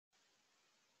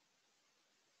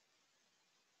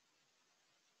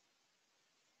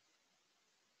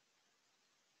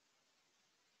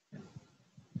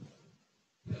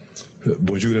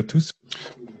Bonjour à tous.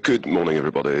 Good morning,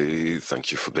 everybody.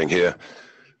 Thank you for being here.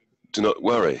 Do not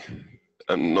worry.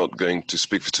 I'm not going to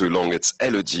speak for too long. It's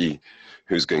Elodie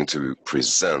who's going to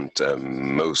present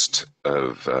most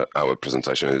of our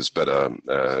presentation. It's better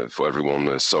for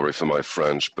everyone. Sorry for my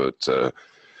French, but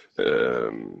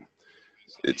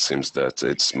it seems that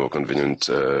it's more convenient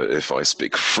if I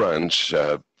speak French,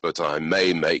 but I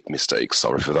may make mistakes.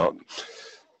 Sorry for that.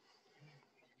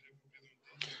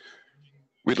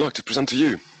 We'd like to present to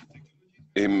you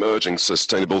emerging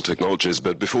sustainable technologies,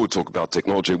 but before we talk about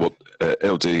technology, what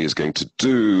LD is going to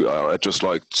do, I'd just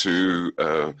like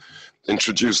to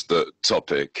introduce the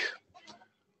topic.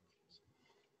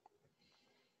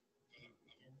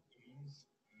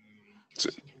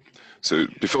 So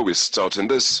before we start, in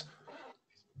this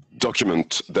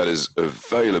document that is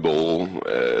available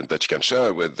that you can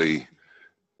share with the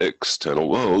external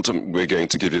world, we're going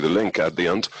to give you the link at the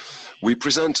end. We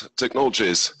present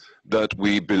technologies that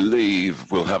we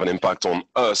believe will have an impact on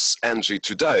us, ENGIE,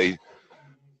 today,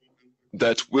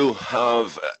 that will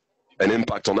have an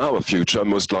impact on our future,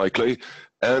 most likely,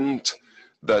 and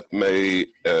that may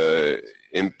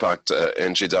impact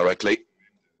ENGIE directly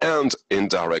and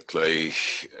indirectly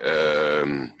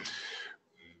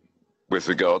with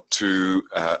regard to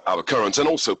our current and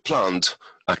also planned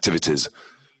activities.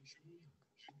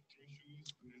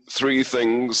 Three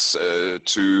things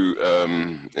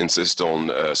to insist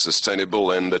on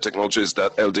sustainable, and the technologies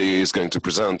that LD is going to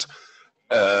present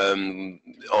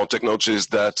are technologies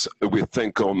that we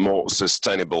think are more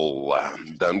sustainable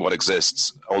than what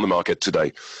exists on the market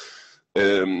today.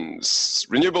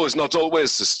 Renewable is not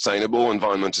always sustainable,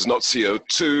 environment is not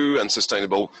CO2, and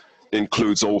sustainable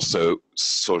includes also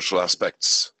social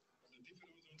aspects.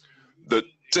 The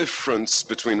difference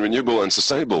between renewable and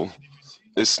sustainable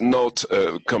is not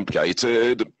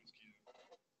complicated,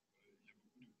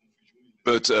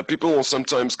 but people are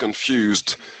sometimes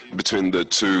confused between the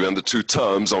two, and the two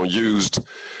terms are used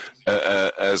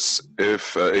as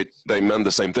if they meant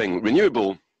the same thing.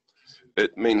 Renewable,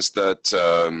 it means that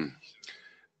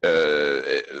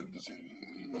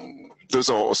those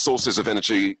are sources of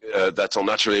energy that are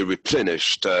naturally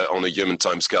replenished on a human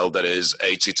timescale that is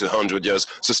 80 to 100 years.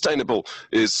 Sustainable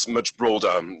is much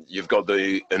broader. You've got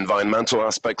the environmental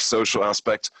aspect, social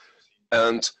aspect,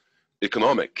 and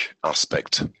economic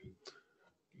aspect.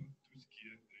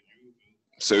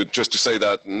 So just to say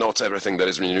that not everything that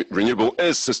is renewable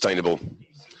is sustainable.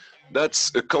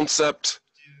 That's a concept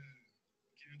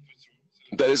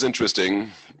that is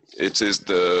interesting. It is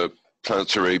the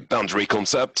planetary boundary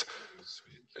concept.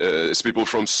 It's people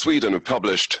from Sweden who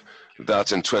published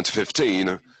that in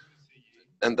 2015,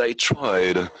 and they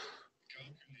tried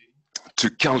to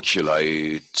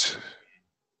calculate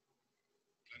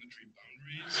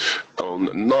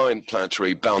on 9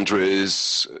 planetary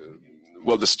boundaries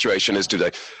what the situation is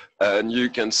today. And you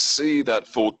can see that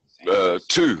for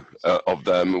 2 of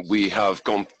them, we have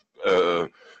gone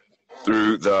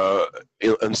through the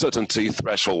uncertainty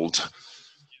threshold.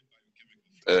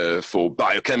 For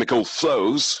biochemical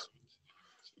flows,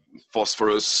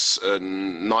 phosphorus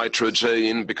and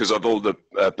nitrogen, because of all the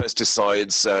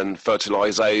pesticides and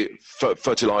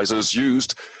fertilizers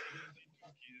used,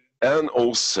 and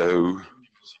also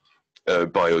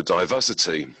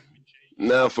biodiversity.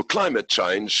 Now, for climate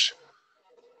change,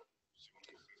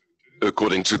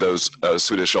 according to those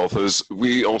Swedish authors,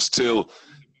 we are still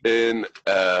in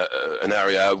an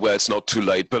area where it's not too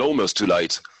late, but almost too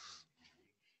late.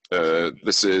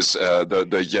 This is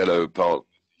the yellow part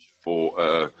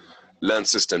for land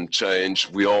system change.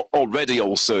 We are already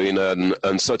also in an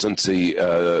uncertainty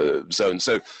zone.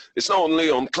 So it's not only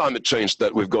on climate change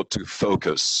that we've got to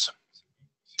focus.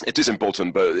 It is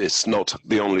important, but it's not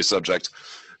the only subject.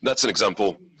 That's an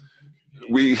example.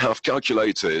 We have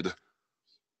calculated,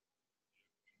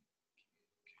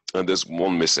 and there's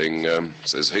one missing,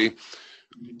 says he.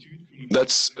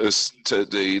 That's a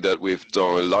study that we've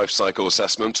done, a life cycle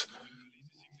assessment.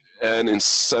 And in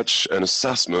such an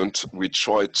assessment, we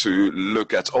try to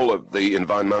look at all of the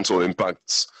environmental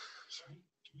impacts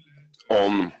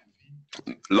on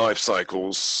life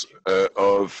cycles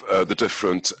of the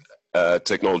different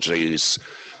technologies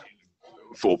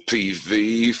for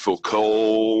PV, for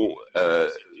coal,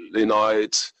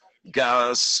 lignite,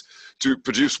 gas, to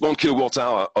produce 1 kilowatt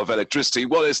hour of electricity.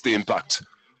 What is the impact?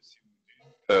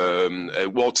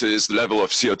 What is the level of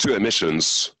CO2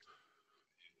 emissions?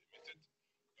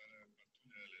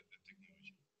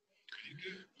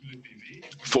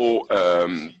 For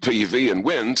PV and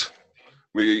wind,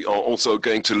 we are also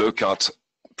going to look at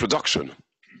production.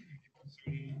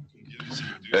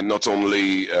 And not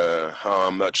only how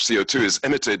much CO2 is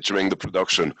emitted during the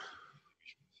production.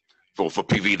 For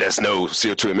PV, there's no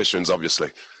CO2 emissions,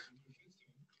 obviously.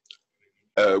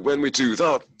 When we do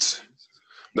that,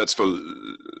 that's for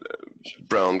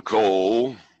brown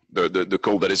coal, the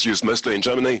coal that is used mostly in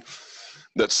Germany.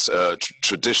 That's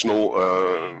traditional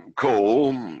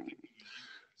coal,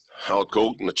 hard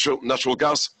coal, natural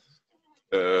gas.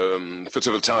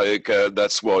 Photovoltaic,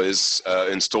 that's what is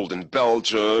installed in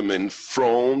Belgium, in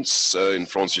France. In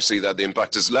France, you see that the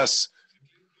impact is less.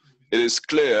 It is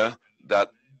clear that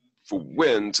for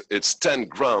wind, it's 10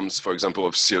 grams, for example,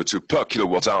 of CO2 per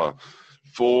kilowatt hour.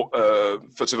 For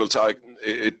photovoltaic,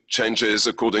 it changes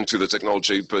according to the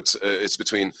technology, but it's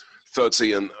between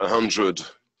 30 and 100,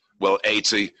 well,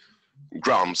 80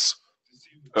 grams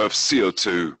of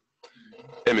CO2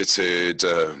 emitted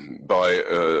by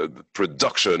the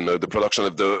production of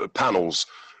the panels,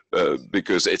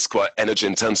 because it's quite energy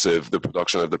intensive, the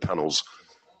production of the panels.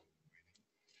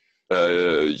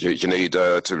 You need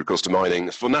to recourse to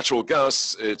mining. For natural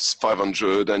gas, it's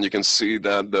 500, and you can see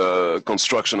that the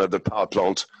construction of the power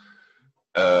plant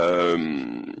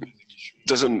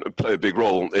doesn't play a big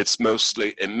role. It's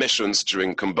mostly emissions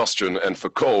during combustion, and for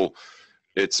coal,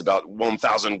 it's about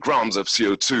 1,000 grams of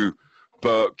CO2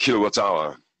 per kilowatt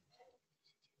hour.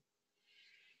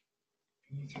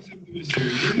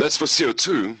 That's for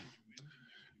CO2.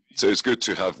 So it's good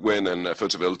to have wind and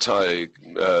photovoltaic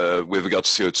with regard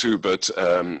to CO2, but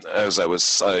as I was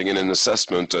saying, in an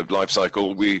assessment of life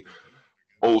cycle, we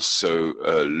also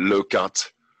look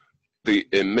at the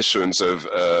emissions of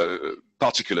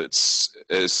particulates.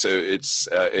 So it's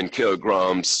in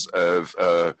kilograms of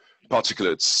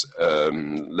particulates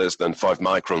less than 5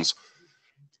 microns.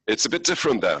 It's a bit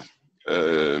different there.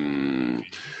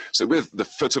 So with the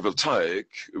photovoltaic,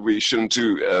 we shouldn't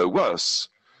do worse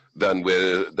than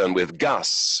with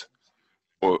gas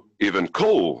or even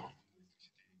coal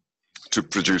to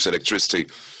produce electricity.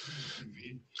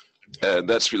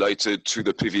 That's related to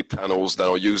the PV panels that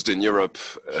are used in Europe.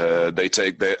 They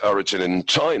take their origin in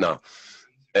China,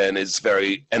 and it's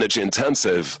very energy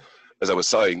intensive, as I was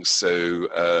saying. So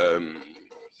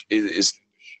it is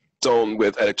done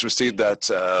with electricity that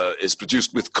is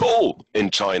produced with coal in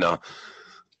China,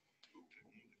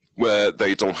 where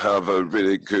they don't have a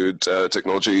really good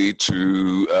technology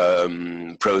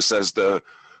to process the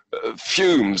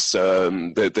fumes.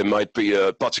 There might be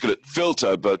a particulate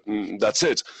filter, but that's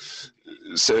it.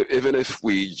 So even if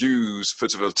we use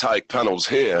photovoltaic panels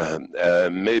here,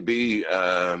 maybe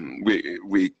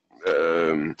we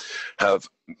have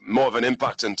more of an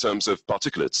impact in terms of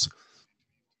particulates.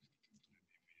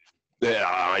 Yeah,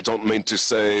 I don't mean to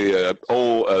say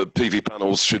all PV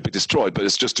panels should be destroyed, but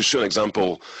it's just to show an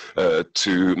example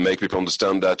to make people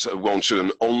understand that one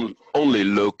shouldn't only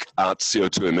look at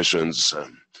CO2 emissions,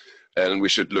 and we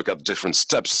should look at different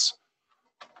steps.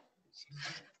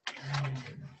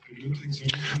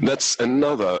 That's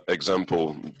another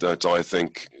example that I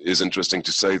think is interesting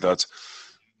to say, that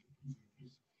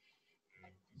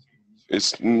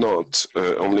it's not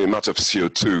only a matter of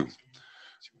CO2.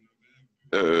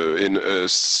 In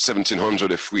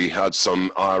 1700, if we had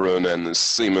some iron and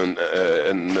cement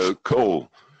and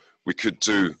coal, we could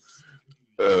do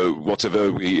whatever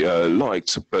we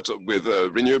liked. But with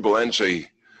renewable energy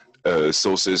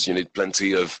sources, you need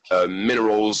plenty of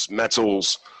minerals,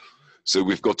 metals. So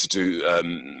we've got to do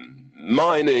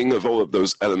mining of all of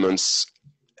those elements.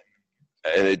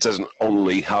 And it doesn't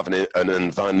only have an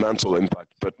environmental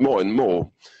impact, but more and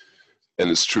more. And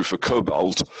it's true for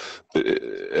cobalt,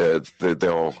 there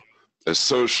are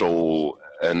social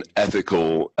and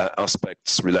ethical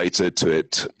aspects related to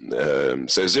it.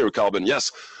 So zero carbon,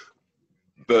 yes,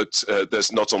 but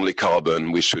there's not only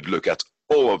carbon. We should look at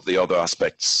all of the other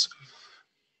aspects.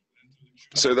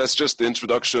 So that's just the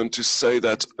introduction to say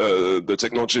that the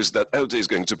technologies that LD is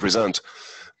going to present,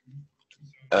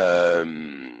 for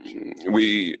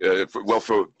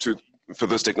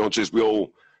those technologies, we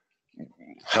all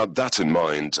had that in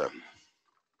mind.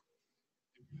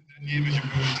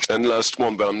 And last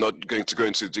one, but I'm not going to go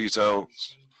into detail.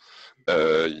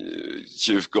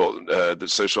 You've got the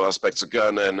social aspects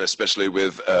again, and especially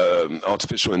with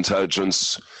artificial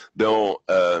intelligence, there are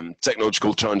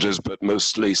technological challenges, but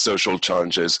mostly social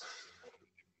challenges.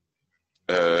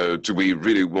 Do we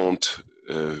really want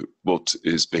what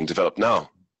is being developed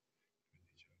now?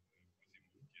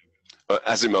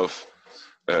 Asimov,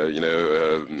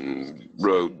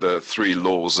 wrote the 3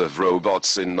 laws of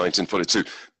robots in 1942.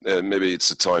 Maybe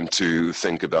it's a time to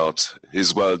think about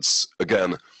his words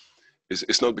again.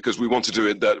 It's not because we want to do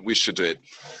it that we should do it,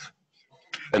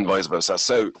 and vice versa.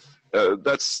 So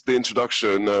that's the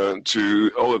introduction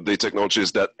to all of the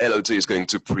technologies that Elodie is going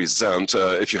to present.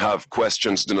 If you have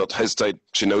questions, do not hesitate.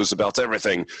 She knows about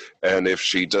everything. And if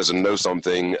she doesn't know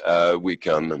something, we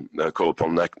can call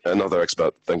upon another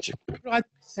expert. Thank you.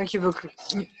 Thank you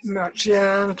very much.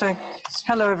 Yeah,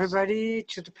 hello, everybody,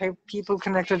 to the people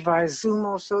connected via Zoom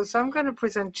also. So I'm going to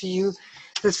present to you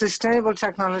the sustainable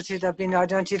technology that have been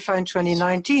identified in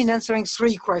 2019, answering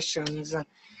 3 questions.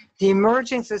 The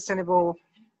emerging sustainable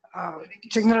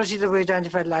technology that we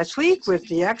identified last week with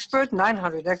the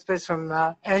 900 experts from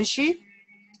ENGIE.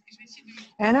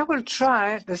 And I will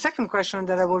try, the second question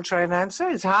that I will try and answer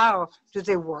is how do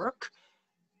they work?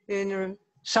 In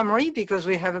summary, because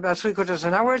we have about 3/4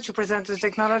 an hour to present the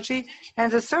technology.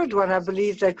 And the third one I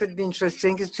believe that could be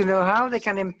interesting is to know how they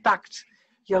can impact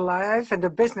your life and the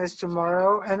business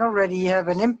tomorrow and already have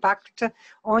an impact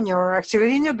on your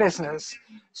activity in your business.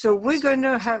 So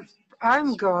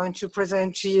I'm going to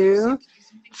present to you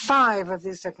 5 of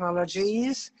these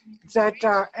technologies that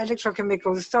are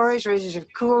electrochemical storage, radiation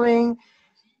cooling,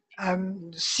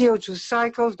 CO2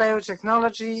 cycles,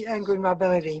 biotechnology, and green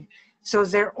mobility. So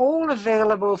they're all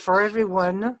available for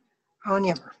everyone on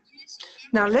Yammer.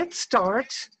 Now let's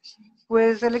start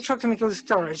with electrochemical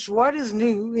storage. What is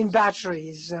new in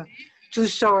batteries? To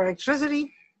store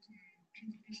electricity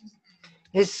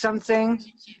is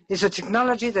a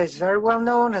technology that is very well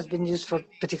known, has been used for a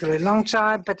particularly long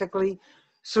time, particularly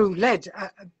through lead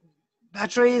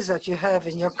batteries that you have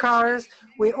in your cars.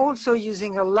 We're also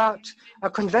using a lot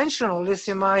of conventional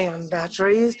lithium-ion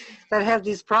batteries that have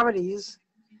these properties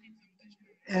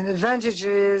and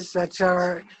advantages that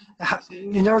are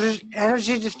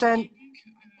energy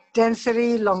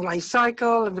density, long life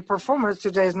cycle, and the performance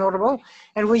today is notable.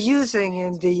 And we're using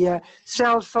in the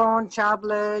cell phone,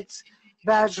 tablets,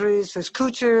 batteries for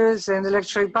scooters, and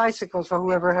electric bicycles for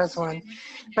whoever has one.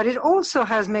 But it also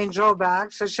has main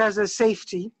drawbacks, such as the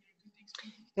safety.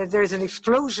 If there's an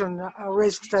explosion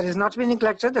risk that is not to be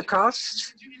neglected, the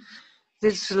cost,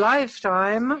 its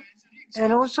lifetime,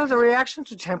 and also the reaction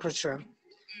to temperature.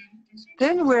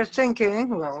 Then we're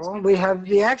thinking, well, we have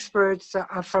the experts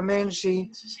from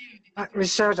ENGIE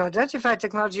research identified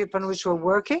technology upon which we're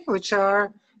working, which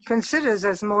are considered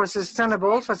as more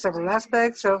sustainable for several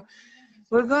aspects. So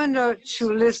we're going to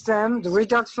list them, the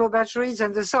redox flow batteries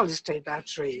and the solid state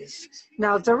batteries.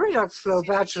 Now, the redox flow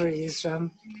batteries,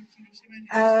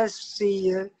 as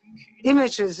the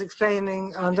image is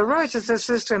explaining on the right, is a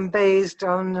system based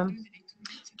on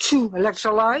 2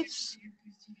 electrolytes,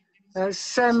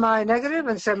 semi-negative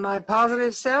and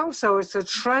semi-positive cells. So it's a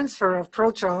transfer of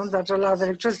protons that allows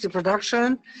electricity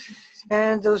production,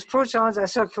 and those protons are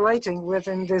circulating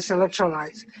within this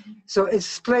electrolyte. So it's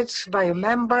split by a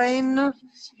membrane,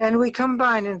 and we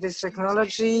combine in this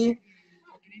technology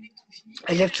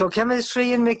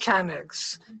electrochemistry and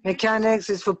mechanics. Mechanics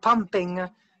is for pumping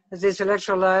this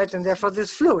electrolyte and therefore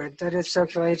this fluid that is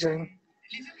circulating.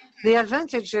 The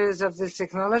advantages of this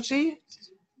technology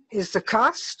is the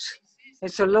cost.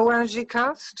 It's a low energy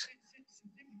cost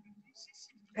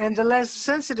and the less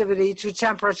sensitivity to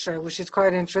temperature, which is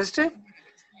quite interesting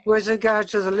with regard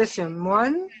to the lithium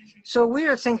one. So we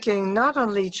are thinking not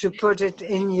only to put it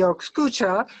in your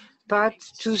scooter, but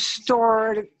to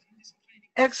store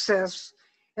excess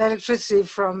electricity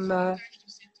from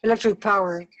electric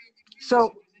power.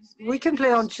 So we can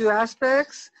play on 2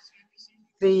 aspects,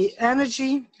 the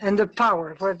energy and the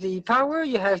power. For the power,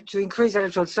 you have to increase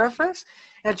electrode surface,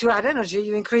 and to add energy,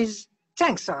 you increase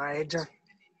tank side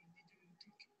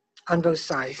on both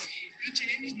sides.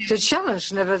 The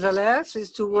challenge, nevertheless,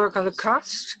 is to work on the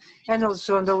cost and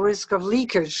also on the risk of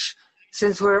leakage,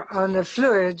 since we're on a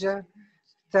fluid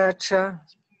that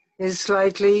is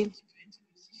slightly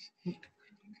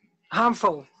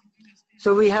harmful.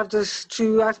 So we have those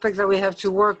 2 aspects that we have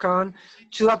to work on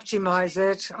to optimize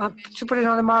it, to put it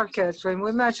on the market. So we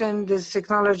imagine this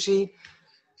technology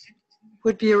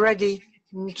would be ready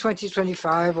in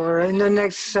 2025 or in the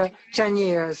next 10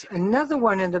 years. Another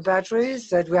one in the batteries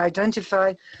that we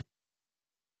identified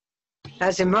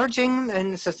as emerging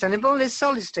and sustainable is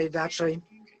solid-state battery.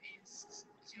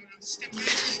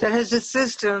 That has a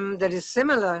system that is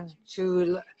similar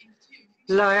to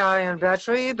lithium-ion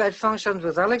battery, but functions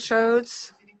with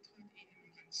electrodes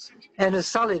and a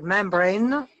solid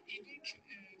membrane.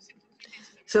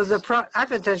 So the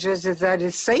advantages is that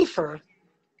it's safer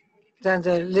than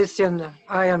the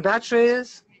lithium-ion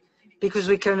batteries because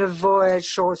we can avoid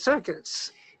short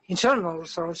circuits, internal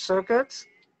short circuits.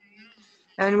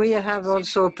 And we have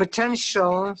also a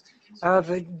potential of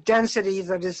a density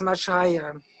that is much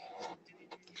higher.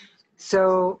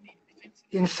 So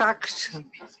in fact,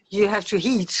 you have to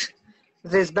heat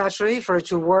this battery for it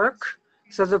to work.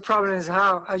 So the problem is,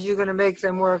 how are you going to make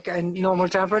them work at normal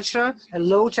temperature, at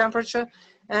low temperature,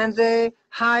 and the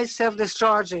high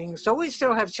self-discharging? So we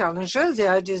still have challenges. The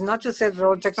idea is not to say that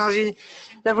all technology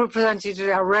that we present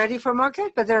today are ready for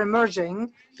market, but they're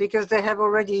emerging because they have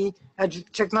already a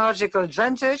technological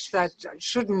advantage that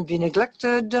shouldn't be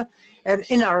neglected. And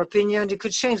in our opinion, it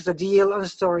could change the deal on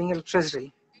storing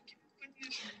electricity.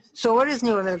 So what is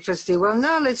new in electricity? Well,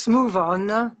 now let's move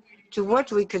on to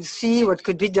what we could see, what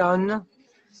could be done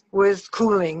with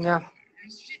cooling.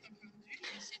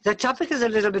 The topic is a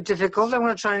little bit difficult. I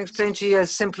want to try and explain to you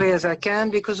as simply as I can,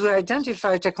 because we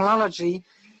identify technology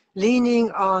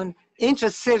leaning on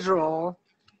intersideral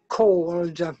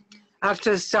cold.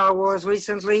 After Star Wars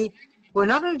recently, we're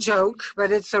not a joke,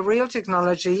 but it's a real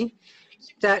technology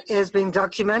that is being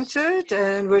documented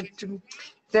and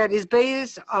that is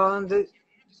based on the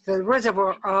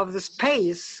reservoir of the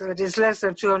space that is less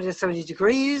than 270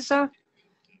 degrees,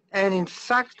 and in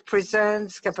fact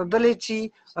presents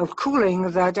capability of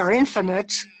cooling that are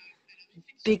infinite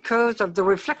because of the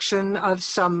reflection of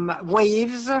some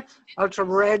waves,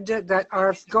 ultra-red, that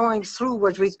are going through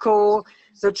what we call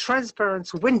the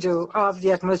transparent window of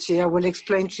the atmosphere. I will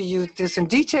explain to you this in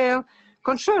detail,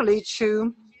 contrarily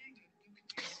to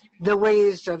the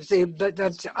waves of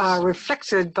that are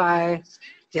reflected by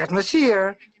the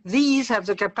atmosphere. These have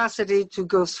the capacity to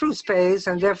go through space,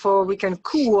 and therefore we can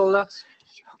cool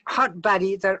hot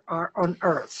bodies that are on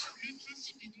Earth.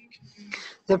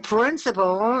 The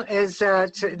principle is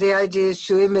that the idea is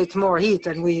to emit more heat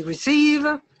than we receive.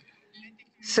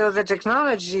 So the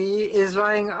technology is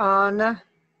lying on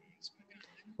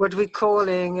what we're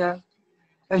calling a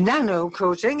nano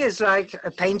coating. Is like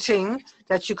a painting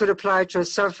that you could apply to a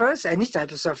surface, any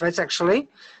type of surface actually.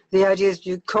 The idea is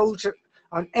you coat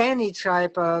on any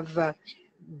type of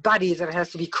body that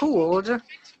has to be cooled.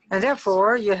 And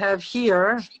therefore, you have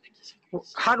here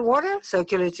hot water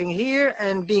circulating here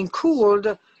and being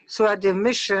cooled throughout the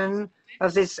emission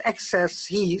of this excess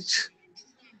heat.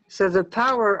 So the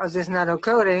power of this nano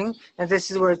coating, and this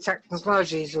is where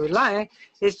technologies rely,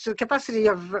 is the capacity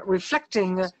of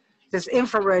reflecting this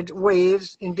infrared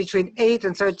waves in between 8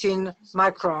 and 13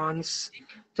 microns.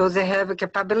 So they have a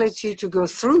capability to go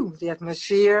through the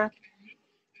atmosphere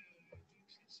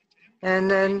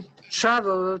and then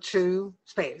travel to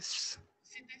space.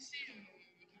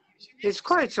 It's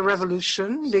quite a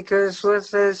revolution, because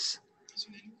with this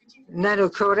nano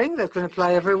coating that can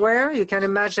apply everywhere, you can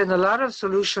imagine a lot of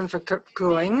solutions for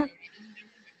cooling.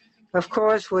 Of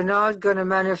course, we're not going to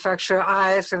manufacture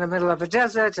ice in the middle of a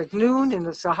desert at noon in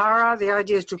the Sahara. The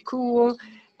idea is to cool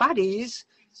bodies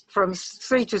from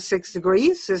 3 to 6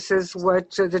 degrees. This is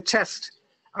what the tests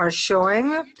are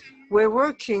showing. We're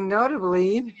working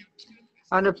notably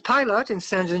on a pilot in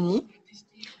Saint-Denis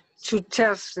to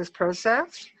test this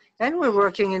process, and we're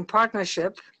working in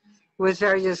partnership with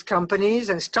various companies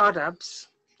and startups,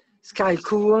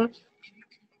 SkyCool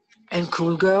and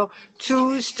CoolGirl,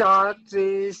 to start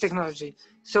this technology.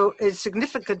 So it's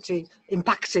significantly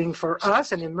impacting for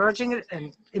us and emerging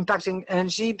and impacting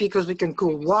ENGIE, because we can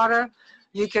cool water.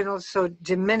 You can also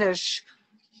diminish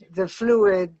the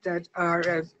fluid that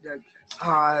are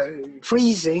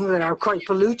freezing, that are quite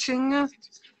polluting.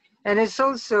 And it's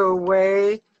also a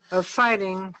way of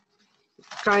fighting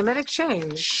climatic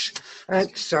change.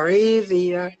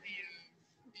 The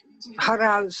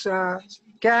hothouse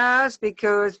gas,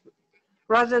 because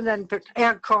rather than put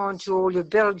aircon to all your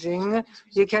building,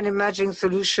 you can imagine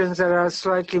solutions that are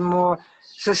slightly more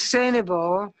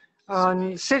sustainable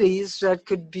on cities that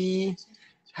could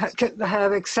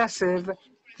have excessive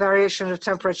variation of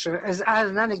temperature. As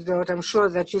an anecdote, I'm sure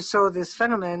that you saw this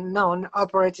phenomenon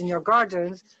operate in your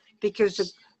gardens, because the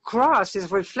grass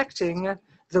is reflecting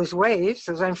those waves,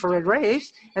 those infrared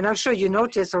waves, and I'm sure you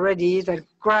noticed already that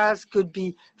grass could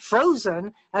be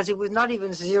frozen as it was not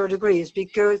even 0 degrees,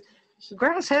 because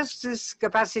grass has this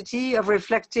capacity of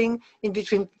reflecting in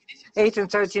between 8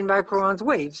 and 13 microns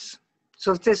waves.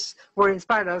 So this, we're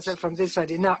inspired ourselves from this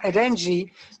idea. Now at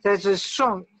ENGIE, there's a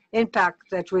strong impact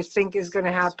that we think is going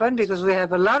to happen, because we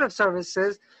have a lot of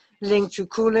services linked to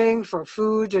cooling for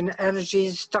food and energy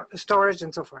storage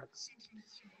and so forth.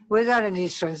 Without any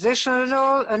transition at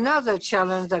all, another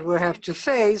challenge that we have to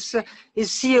face is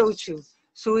CO2.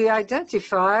 So we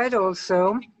identified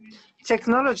also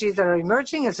technologies that are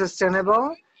emerging and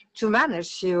sustainable to manage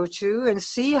CO2 and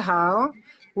see how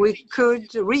we could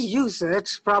reuse it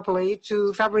properly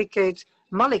to fabricate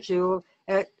molecules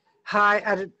at high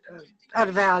added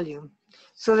value.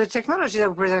 So the technology that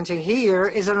we're presenting here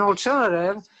is an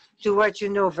alternative to what you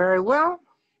know very well,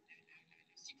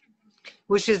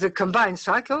 which is the combined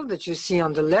cycle that you see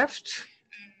on the left.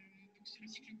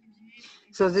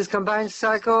 So this combined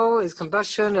cycle is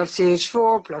combustion of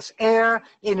CH4 plus air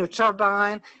in a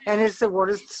turbine, and it's the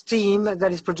water steam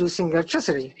that is producing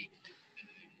electricity.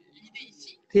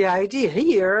 The idea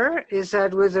here is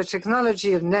that with the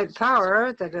technology of net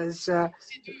power, that is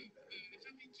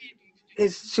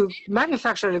to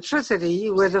manufacture electricity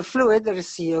with a fluid that is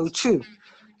CO2.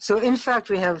 So in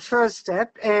fact, we have first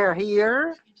step, air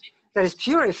here, that is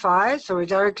purified, so we're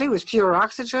directly with pure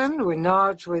oxygen. We're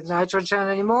not with nitrogen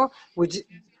anymore. We're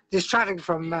distracting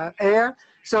from air.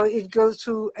 So it goes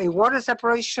through a water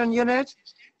separation unit,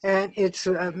 and it's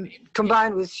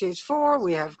combined with CH4.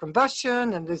 We have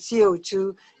combustion, and the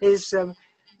CO2 is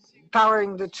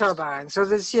powering the turbine. So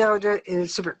the CO2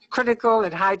 is super critical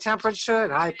at high temperature,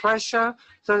 at high pressure.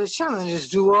 So the challenge is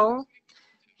dual.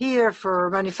 Here for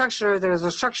manufacturer, there's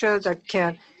a structure that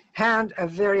can handle a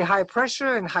very high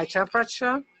pressure and high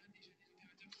temperature.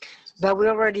 But we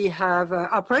already have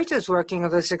operators working on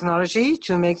this technology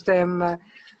to make them,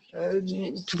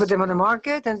 to put them on the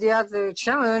market. And the other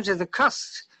challenge is the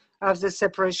cost of the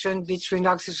separation between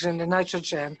oxygen and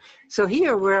nitrogen. So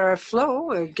here we're a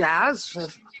flow, a gas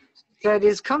that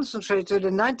is concentrated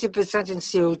at 90% in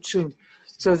CO2.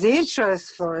 So the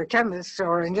interest for a chemist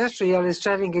or industrial is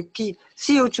having a key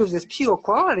CO2 of this pure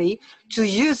quality to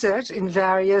use it in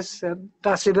various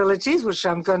possibilities, which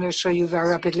I'm going to show you very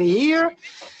rapidly here.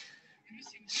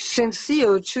 Since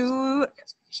CO2,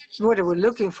 what we're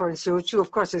looking for in CO2,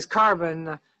 of course, is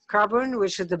carbon. Carbon,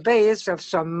 which is the base of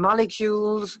some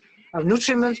molecules, of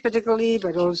nutriments particularly,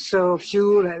 but also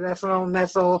fuel, ethanol,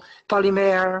 methyl,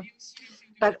 polymer.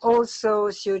 But also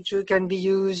CO2 can be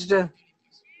used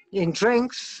in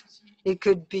drinks, it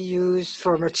could be used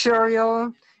for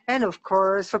material, and of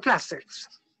course for plastics.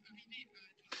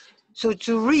 So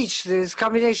to reach this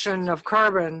combination of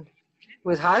carbon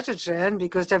with hydrogen,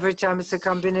 because every time it's a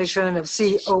combination of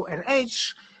CO and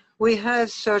H, we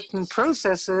have certain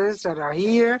processes that are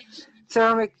here,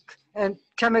 thermic and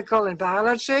chemical and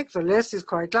biologic. The list is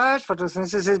quite large.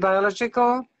 Photosynthesis is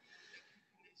biological.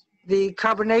 The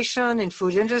carbonation in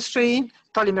food industry,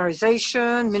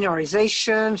 polymerization,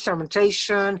 mineralization,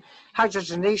 fermentation,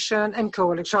 hydrogenation, and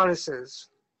co-electrolysis.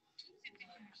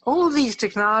 All these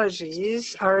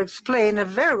technologies are explained in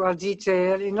very well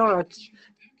detail in all our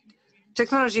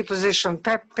technology position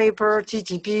paper,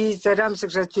 TTPs, that I'm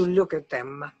suggesting to look at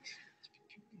them.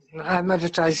 I'm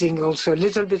advertising also a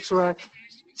little bit through.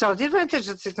 So the advantage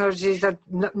of technology is that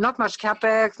not much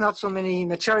capex, not so many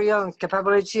material and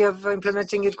capability of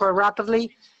implementing it quite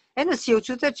rapidly, and a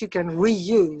CO2 that you can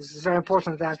reuse is very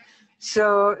important. That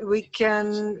so we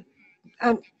can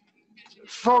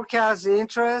forecast the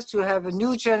interest to have a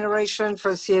new generation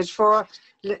for CH4.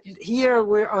 Here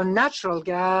we're on natural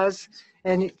gas,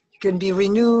 and it can be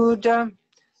renewed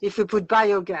if we put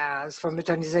biogas for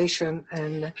methanization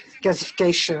and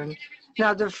gasification.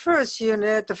 Now, the first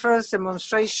unit, the first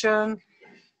demonstration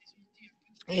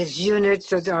is units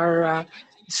that are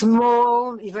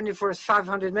small, even if we're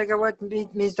 500 megawatt,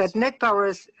 means that net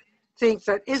power thinks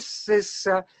that if this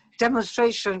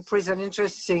demonstration presents an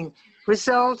interesting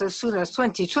result, as soon as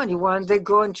 2021, they're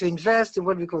going to invest in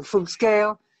what we call full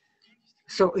scale,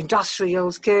 so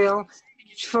industrial scale,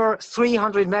 for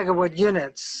 300 megawatt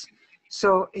units.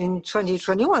 So in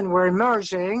 2021, we're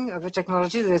emerging of a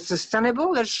technology that's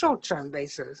sustainable at short-term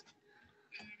basis.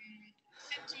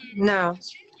 Now,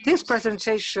 this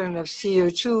presentation of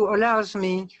CO2 allows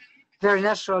me very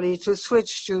naturally to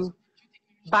switch to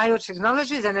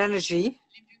biotechnologies and energy,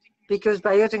 because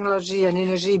biotechnology and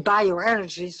energy,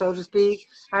 bioenergy, so to speak,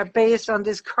 are based on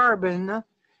this carbon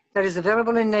that is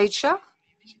available in nature,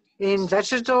 in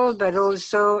vegetal, but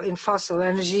also in fossil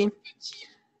energy.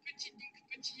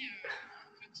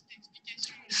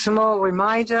 Small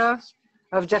reminder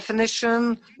of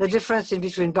definition, the difference in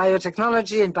between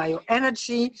biotechnology and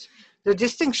bioenergy. The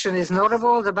distinction is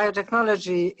notable. The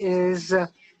biotechnology is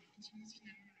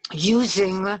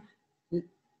using,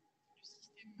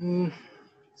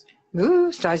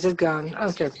 slides is gone,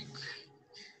 okay.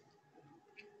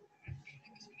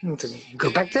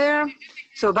 Go back there.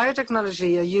 So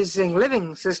biotechnology are using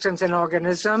living systems and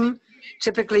organisms.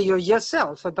 Typically you're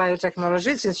yourself a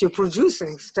biotechnology since you're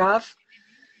producing stuff.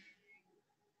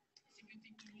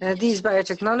 And these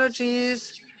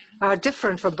biotechnologies are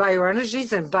different from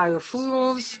bioenergies and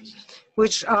biofuels,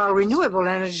 which are renewable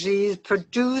energies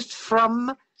produced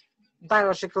from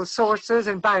biological sources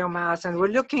and biomass. And we're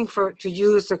looking to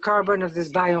use the carbon of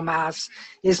this biomass.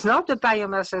 It's not the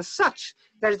biomass as such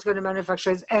that it's going to manufacture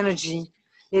as energy.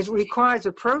 It requires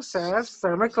a process,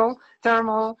 thermal,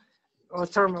 or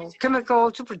thermal chemical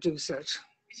to produce it.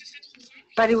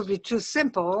 But it would be too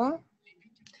simple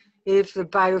if the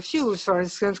biofuels, for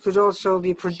instance, could also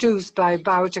be produced by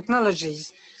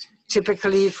biotechnologies.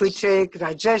 Typically, if we take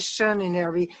digestion in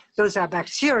every, those are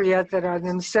bacteria that are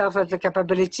themselves have the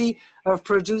capability of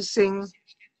producing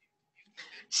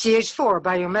CH4,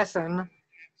 biomethane.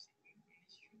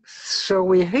 So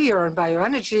we're here on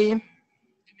bioenergy.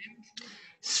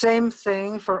 Same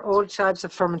thing for all types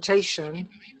of fermentation,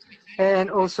 and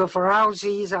also for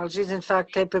algae. Algae is in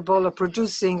fact capable of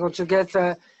producing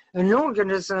altogether an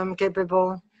organism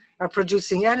capable of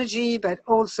producing energy, but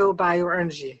also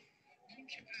bioenergy.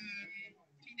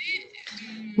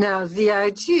 Now, the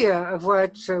idea of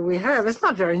what we have is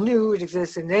not very new. It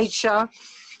exists in nature,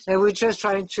 and we're just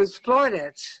trying to exploit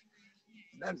it,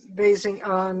 basing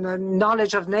on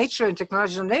knowledge of nature and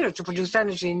technology of nature to produce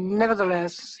energy.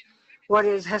 Nevertheless, what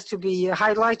has to be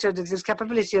highlighted is this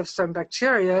capability of some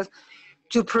bacteria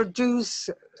to produce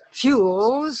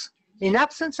fuels in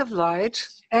absence of light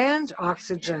and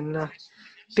oxygen,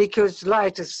 because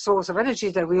light is a source of energy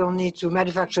that we all need to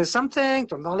manufacture something,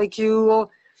 to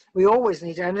molecule. We always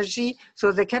need energy,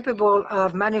 so they're capable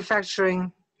of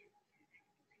manufacturing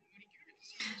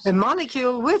a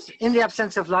molecule in the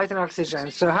absence of light and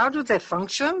oxygen. So how do they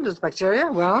function, those bacteria?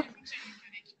 Well,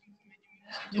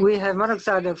 we have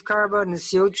monoxide of carbon and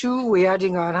CO2, we're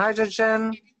adding on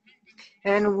hydrogen,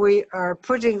 and we are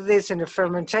putting this in a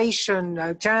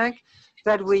fermentation tank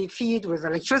that we feed with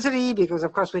electricity, because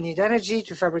of course we need energy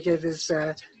to fabricate these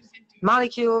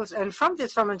molecules. And from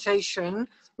this fermentation,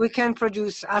 we can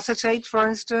produce acetate, for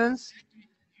instance,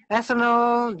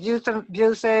 ethanol,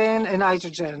 butane, and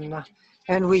hydrogen.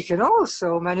 And we can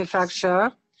also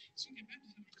manufacture,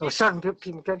 or certain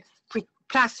people can,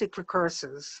 plastic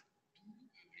precursors.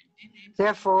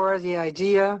 Therefore, the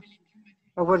idea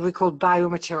of what we call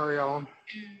biomaterial.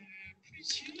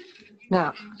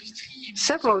 Now,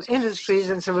 several industries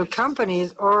and several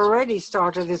companies already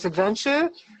started this adventure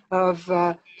of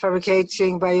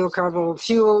fabricating biocarbon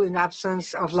fuel in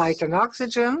absence of light and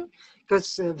oxygen,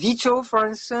 because Vito, for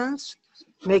instance,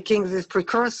 making this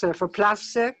precursor for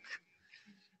plastic.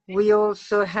 We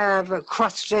also have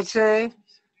Cross-Jetty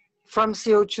from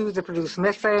CO2 that produce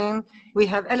methane. We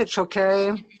have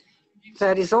Electroc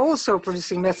that is also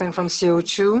producing methane from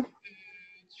CO2.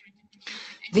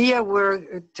 Via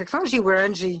technology where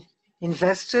ENGIE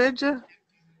invested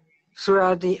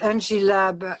throughout the ENGIE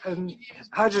lab,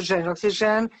 hydrogen,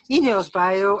 oxygen, Ineos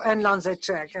Bio, and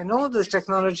LanzaTech. And all this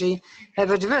technology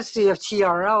have a diversity of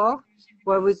TRL,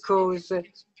 what we call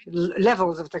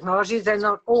levels of technology. They're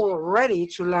not all ready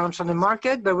to launch on the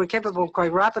market, but we're capable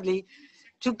quite rapidly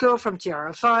to go from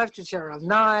TRL5 to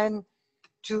TRL9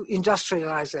 to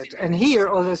industrialize it. And here,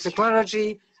 all this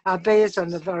technology are based on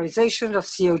the valorization of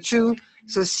CO2.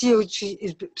 So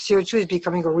CO2 is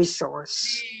becoming a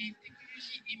resource.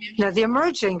 Now, the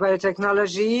emerging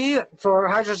biotechnology for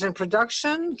hydrogen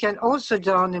production can also be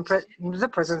done in the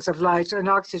presence of light and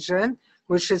oxygen,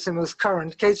 which is the most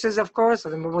current cases, of course,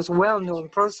 or the most well-known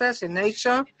process in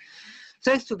nature.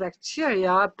 Thanks to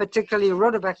bacteria, particularly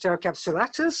Rhodobacter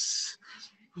capsulatus,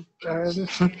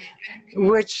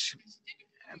 which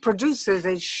produces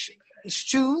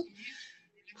H2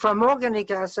 from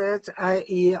organic acids,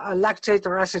 i.e. lactate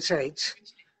or acetate,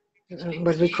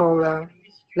 what we call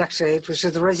lactate, which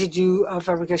is the residue of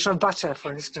fabrication of butter,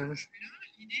 for instance.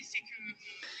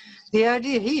 The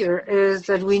idea here is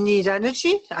that we need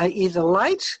energy, i.e. the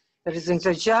light that is doing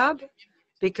the job,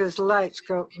 because light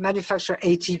can manufacture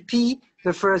ATP,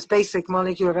 the first basic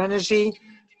molecule of energy,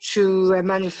 to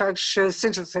manufacture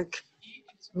synthetic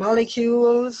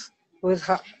molecules with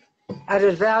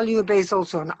added value based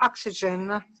also on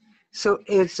oxygen. So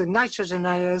it's a nitrogen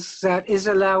ions that is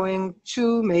allowing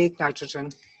to make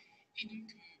nitrogen.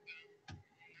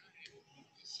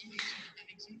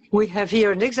 We have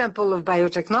here an example of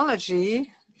biotechnology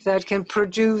that can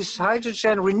produce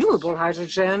hydrogen, renewable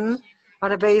hydrogen,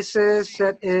 on a basis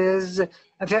that is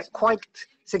quite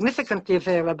significantly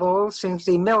available, since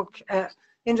the milk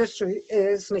industry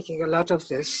is making a lot of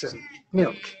this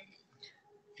milk.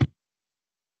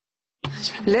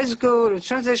 Let's go. The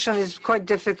transition is quite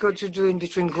difficult to do in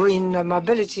between green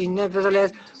mobility.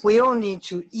 Nevertheless, we all need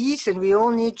to eat and we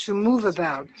all need to move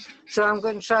about. So I'm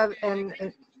going to try, and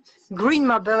green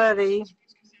mobility,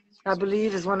 I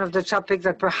believe, is one of the topics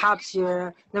that perhaps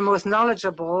you're the most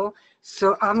knowledgeable.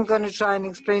 So I'm going to try and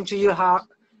explain to you how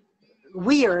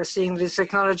we are seeing this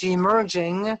technology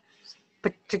emerging,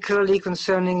 particularly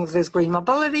concerning this green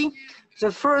mobility.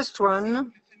 The first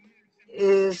one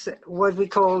is what we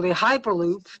call the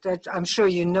Hyperloop, that I'm sure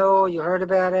you know, you heard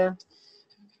about it.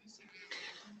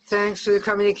 Thanks to the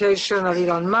communication of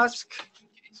Elon Musk,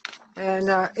 and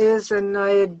is an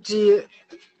idea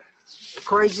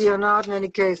crazy or not, in any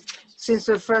case, since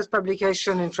the first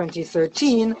publication in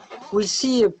 2013, we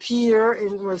see appear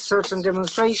in research and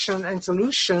demonstration and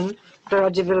solution that are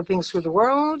developing through the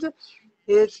world.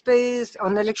 It's based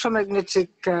on electromagnetic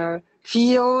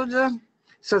field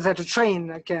so that a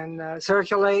train can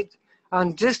circulate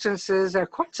on distances that are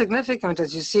quite significant,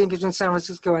 as you see, between San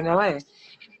Francisco and LA.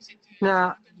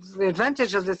 Now, the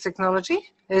advantage of this technology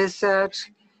is that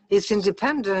it's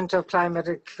independent of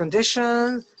climatic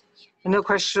conditions. No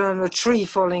question, a tree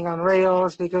falling on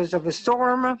rails because of a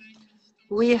storm.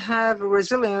 We have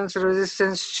resilience and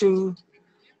resistance to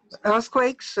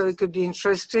earthquakes, so it could be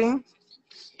interesting,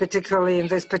 particularly in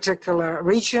this particular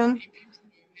region.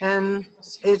 And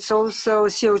it's also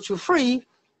CO2 free,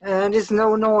 and it's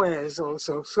no noise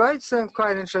also. So it's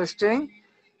quite interesting.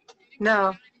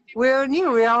 Now, we're in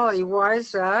new reality. Why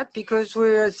is that? Because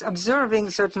we're observing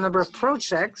a certain number of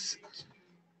projects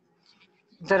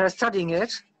that are studying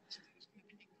it,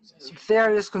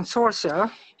 various consortia.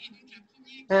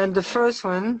 And the first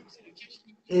one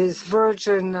is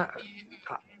Virgin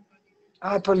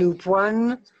Hyperloop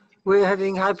 1. We're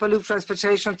having Hyperloop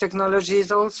transportation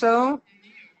technologies also.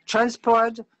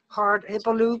 Transport, hard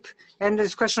Hyperloop, and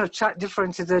there's question of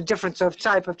differences, the difference of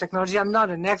type of technology. I'm not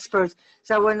an expert,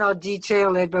 so I will not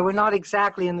detail it, but we're not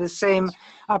exactly in the same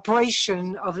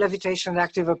operation of levitation,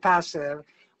 active or passive.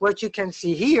 What you can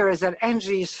see here is that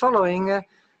ENGIE is following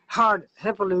hard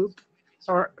Hyperloop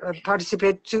or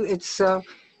participate to its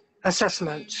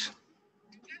assessment.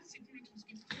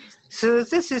 So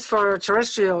this is for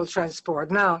terrestrial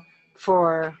transport. Now,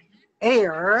 for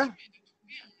air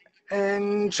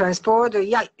and transport,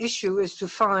 the issue is to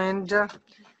find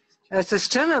a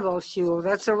sustainable fuel.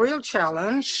 That's a real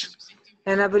challenge.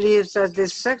 And I believe that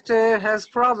this sector has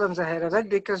problems ahead of it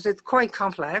because it's quite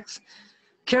complex.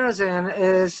 Kerosene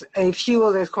is a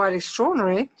fuel that's quite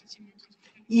extraordinary,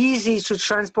 easy to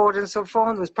transport and so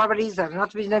forth, with properties that have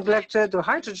not been neglected. The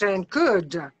hydrogen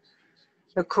could,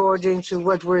 according to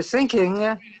what we're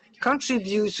thinking,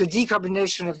 contribute to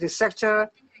decarbonation of this sector,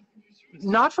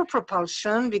 not for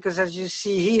propulsion, because as you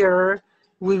see here,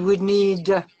 we would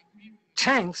need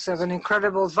tanks of an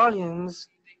incredible volumes.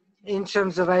 In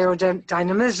terms of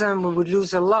aerodynamism, we would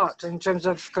lose a lot. In terms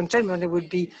of containment, it would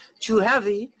be too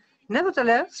heavy.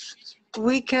 Nevertheless,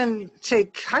 we can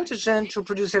take hydrogen to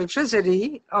produce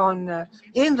electricity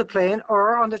in the plane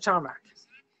or on the tarmac.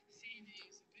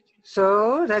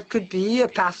 So that could be a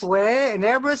pathway, and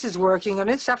Airbus is working on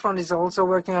it. Safran is also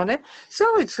working on it. So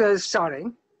it's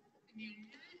starting.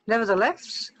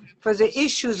 Nevertheless, for the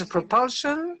issues of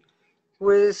propulsion,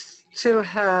 we still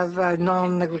have a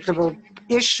non-negligible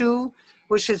issue,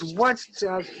 which is what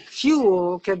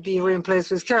fuel can be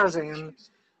replaced with kerosene.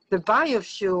 The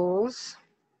biofuels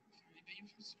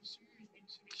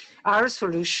are a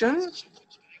solution,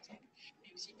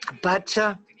 but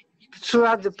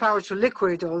throughout the power to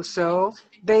liquid also,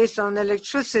 based on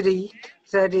electricity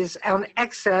that is on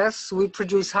excess, we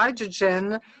produce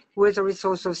hydrogen with a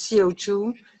resource of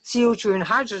CO2. CO2 and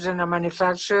hydrogen are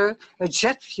manufactured, a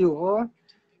jet fuel,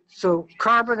 so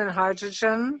carbon and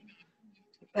hydrogen,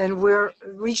 and we're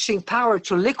reaching power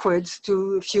to liquids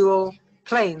to fuel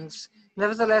planes.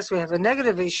 Nevertheless, we have a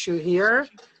negative issue here,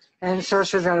 and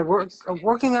sources that are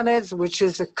working on it, which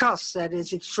is the cost that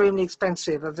is extremely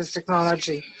expensive of this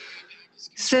technology.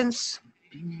 Since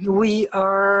we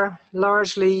are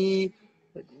largely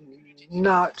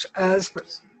not as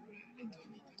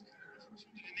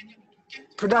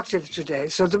productive today.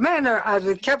 So the manner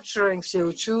of capturing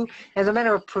CO2 and the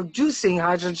manner of producing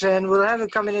hydrogen will have a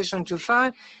combination to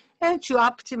find and to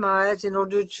optimize in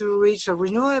order to reach a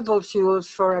renewable fuels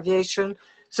for aviation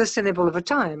sustainable over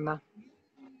time.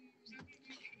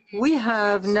 We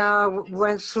have now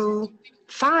went through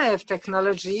 5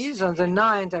 technologies on the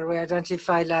 9 that we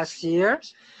identified last year.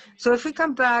 So if we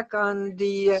come back on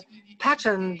the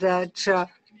pattern that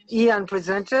Ian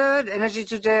presented, energy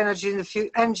today, energy in the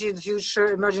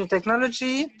future, emerging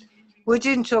technology. We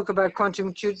didn't talk about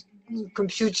quantum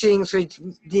computing,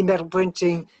 3D metal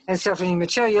printing, and self-healing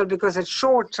material because at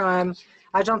short time,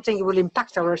 I don't think it will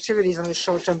impact our activities on a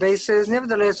short-term basis.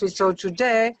 Nevertheless, we saw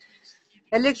today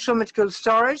electrochemical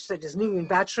storage that is new in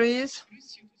batteries,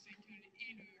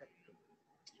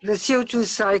 the CO2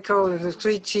 cycle and the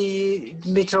 3D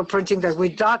metal printing that we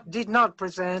did not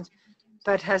present,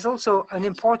 but has also an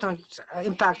important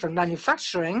impact on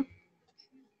manufacturing.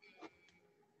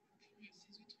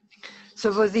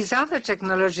 So for these other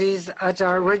technologies that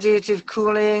are radiative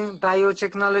cooling,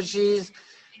 biotechnologies,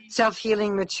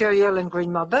 self-healing material, and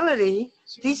green mobility,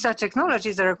 these are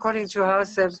technologies that, according to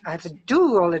us, have a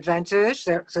dual advantage.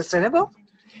 They're sustainable.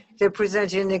 They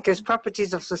present unique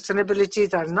properties of sustainability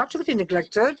that are not to be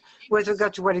neglected with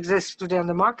regard to what exists today on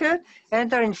the market, and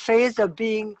they're in phase of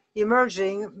being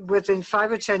emerging within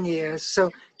 5 or 10 years. So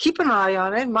keep an eye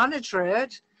on it, monitor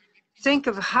it, think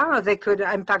of how they could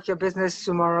impact your business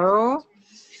tomorrow.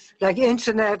 Like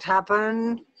internet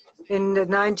happened in the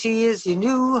 90s, you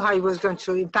knew how it was going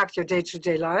to impact your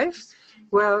day-to-day life.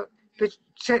 Well, but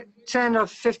 10 or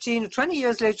 15 or 20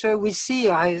 years later, we see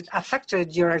how it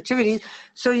affected your activities.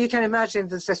 So you can imagine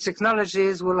that these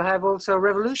technologies will have also a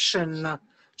revolution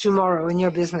tomorrow in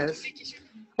your business.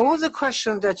 All the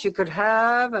questions that you could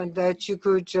have and that you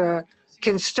could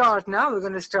can start now. We're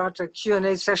going to start a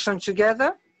Q&A session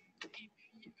together.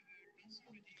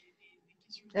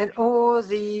 And all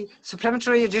the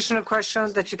supplementary additional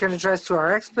questions that you can address to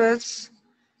our experts.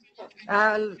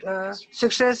 I'll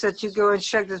suggest that you go and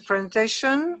check this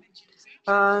presentation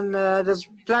on the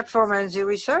platform ENGIE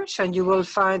Research, and you will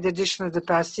find the edition of the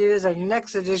past years and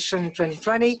next edition in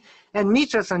 2020, and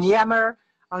meet us on Yammer,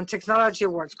 on Technology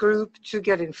Awards Group, to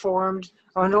get informed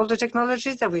on all the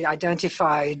technologies that we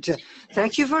identified.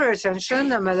 Thank you for your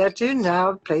attention. I'm going to let you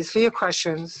now place for your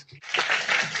questions.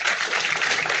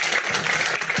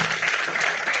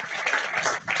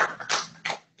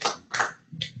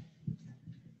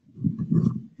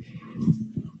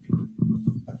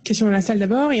 Questions dans la salle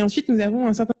d'abord, et ensuite nous avons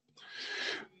un certain.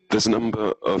 There's a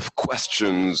number of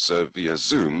questions via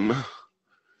Zoom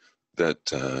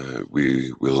that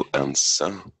we will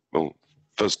answer. Well,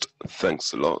 first,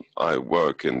 thanks a lot. I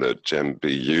work in the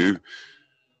GmbU.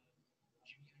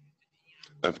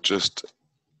 I've just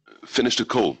finished a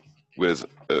call with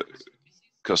a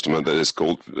customer that is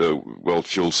called World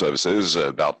Fuel Services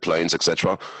about planes,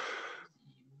 etc.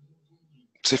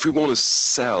 So if we want to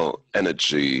sell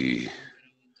energy,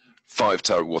 5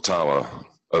 terawatt-hour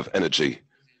of energy,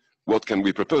 what can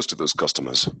we propose to those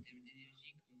customers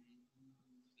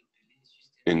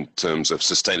in terms of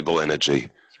sustainable energy?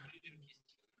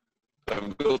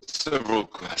 I've got several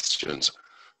questions.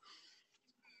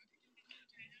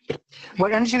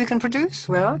 What energy we can produce?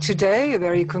 Well, today,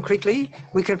 very concretely,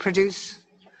 we can produce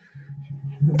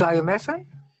biomethane.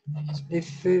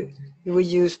 If we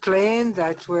use planes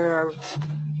that were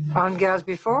on gas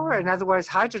before, and otherwise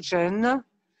hydrogen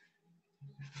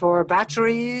for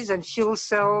batteries and fuel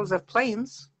cells of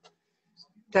planes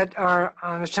that are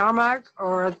on a tarmac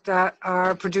or that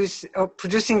are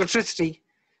producing electricity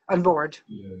on board.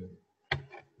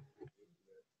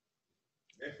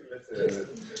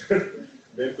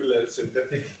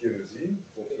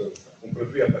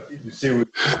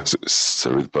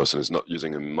 Sorry, the person is not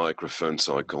using a microphone,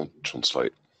 so I can't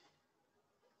translate.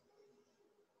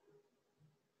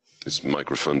 This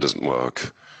microphone doesn't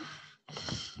work.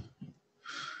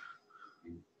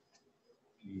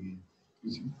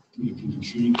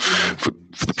 For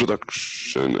the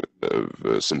production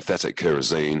of synthetic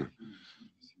kerosene,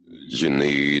 you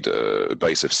need a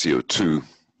base of CO2,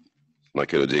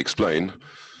 like Elodie explained.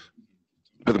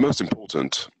 But the most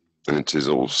important, and it is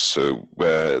also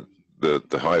where the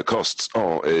higher costs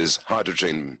are, is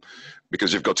hydrogen,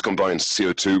 because you've got to combine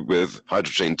CO2 with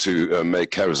hydrogen to make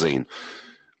kerosene.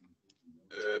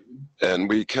 And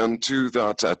we can do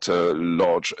that at a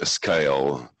large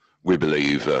scale, we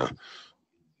believe,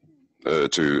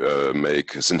 to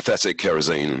make synthetic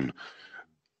kerosene.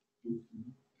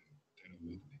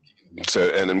 So,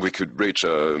 and then we could reach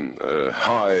a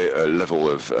high level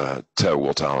of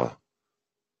terawatt-hour.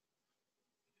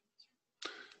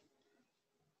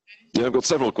 Yeah, I've got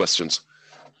several questions.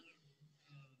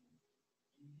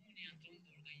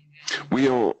 We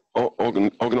are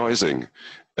organizing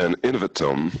an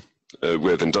innovathon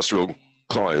with industrial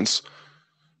clients.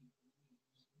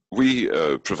 We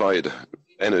provide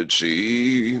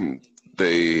energy.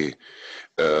 They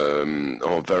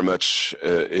are very much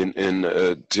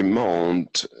in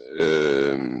demand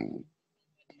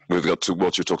with regard to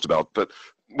what you talked about. But,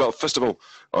 well, first of all,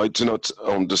 I do not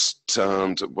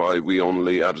understand why we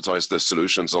only advertise the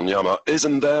solutions on Yammer.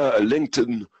 Isn't there a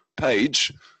LinkedIn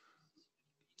page?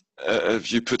 Have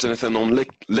you put anything on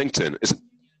LinkedIn? Is it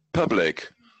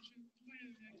public?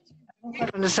 I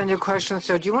don't understand your question,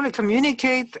 sir. Do you want to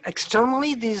communicate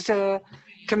externally these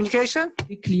communication?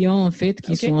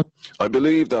 I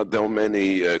believe that there are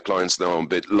many clients that are a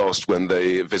bit lost when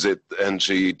they visit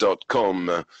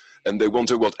engie.com and they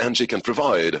wonder what ENGIE can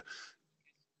provide.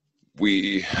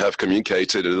 We have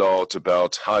communicated a lot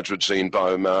about hydrogen,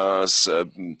 biomass.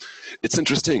 It's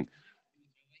interesting,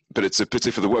 but it's a pity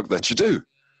for the work that you do.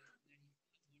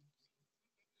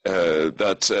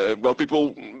 Well,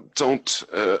 people don't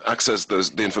access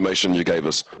the information you gave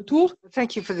us.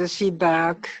 Thank you for this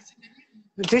feedback.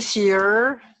 This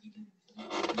year,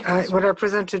 what I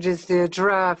presented is the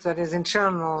draft that is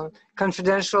internal,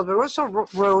 confidential, but also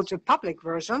wrote a public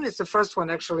version. It's the first one,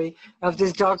 actually, of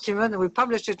this document. And we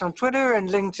published it on Twitter and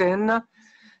LinkedIn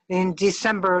in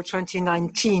December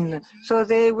 2019. So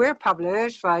they were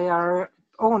published by our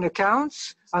own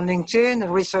accounts on LinkedIn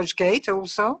and ResearchGate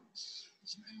also.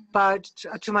 But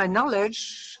to my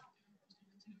knowledge,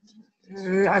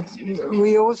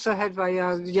 we also had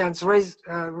via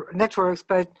networks,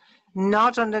 but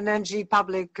not on an ENGIE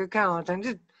public account.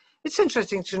 And it's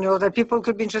interesting to know that people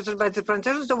could be interested by the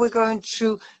presentation, so we're going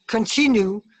to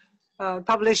continue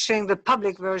publishing the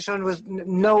public version with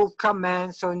no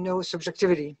comments or no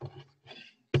subjectivity.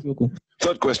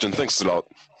 Third question, thanks a lot.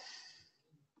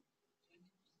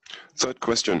 Third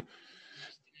question,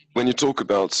 when you talk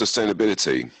about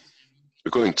sustainability,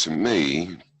 according to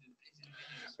me,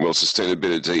 well,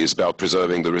 sustainability is about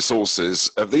preserving the resources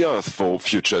of the earth for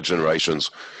future generations.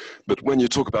 But when you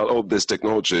talk about all these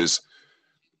technologies,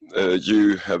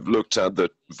 you have looked at the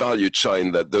value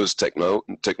chain that those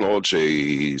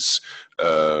technologies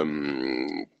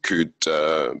could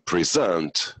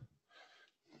present.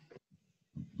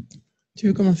 Tu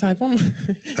veux commencer à répondre?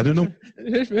 I don't know.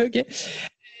 Okay.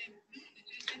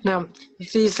 Now,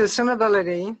 the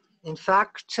sustainability, in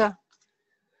fact,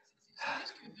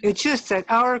 it's just that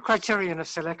our criterion of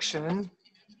selection,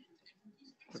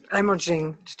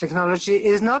 emerging technology,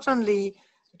 is not only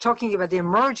talking about the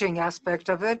emerging aspect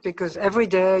of it, because every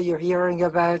day you're hearing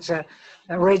about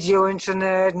radio,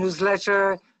 internet,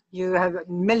 newsletter, you have a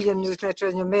million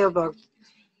newsletters in your mailbox,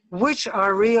 which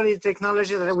are really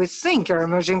technologies that we think are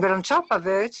emerging. But on top of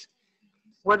it,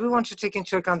 what we want to take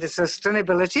into account is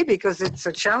sustainability, because it's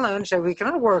a challenge that we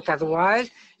cannot work otherwise.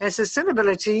 And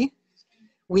sustainability,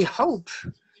 we hope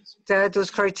that those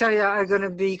criteria are going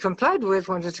to be complied with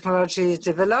when the technology is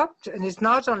developed, and it's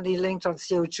not only linked on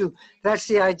CO2. That's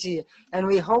the idea. And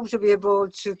we hope to be able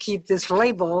to keep this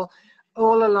label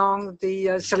all along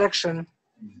the selection.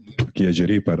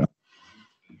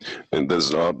 And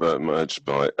there's not much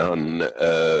by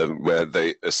where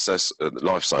they assess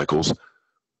life cycles.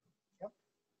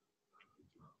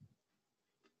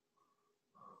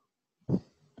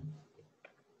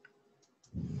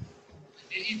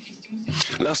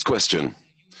 Last question.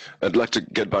 I'd like to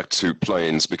get back to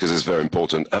planes because it's very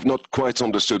important. I've not quite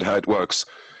understood how it works.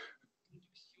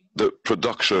 The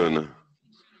production,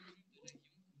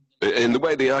 in the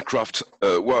way the aircraft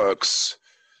works,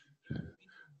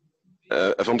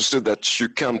 I've understood that you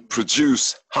can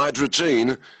produce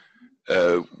hydrogen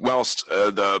whilst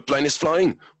the plane is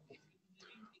flying.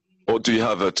 Or do you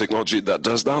have a technology that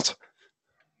does that?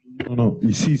 No.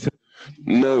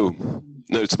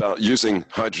 No, it's about using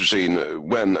hydrogen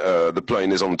when the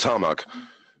plane is on tarmac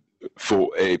for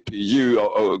APU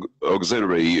or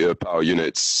auxiliary power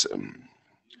units.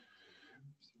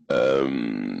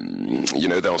 You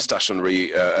know, there are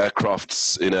stationary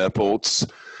aircrafts in airports,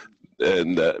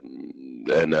 and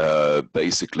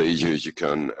basically you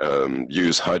can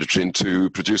use hydrogen to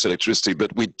produce electricity,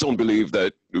 but we don't believe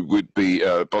that it would be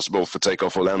possible for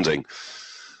takeoff or landing.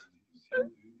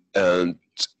 And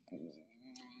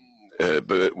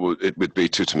but it would be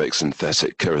to make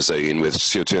synthetic kerosene with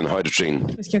CO2 and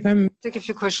hydrogen. Take a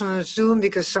few questions on Zoom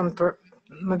because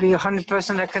maybe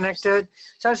 100% are connected.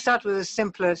 So I'll start with the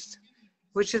simplest,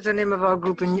 which is the name of our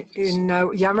group in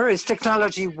Yammer. It's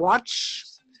Technology Watch.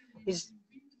 It's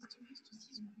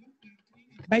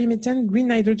biomethane, green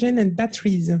hydrogen, and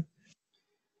batteries.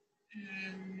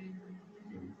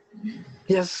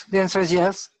 Yes, the answer is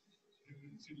yes.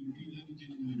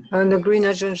 And the green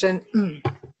hydrogen.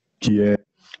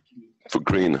 For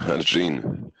green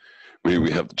hydrogen,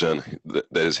 we have Jen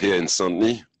that is here in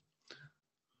Saint-Denis.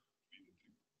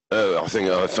 I think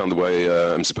I found the way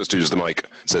I'm supposed to use the mic,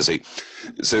 says he.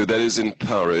 So that is in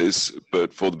Paris,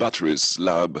 but for the batteries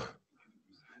lab,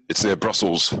 it's near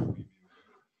Brussels.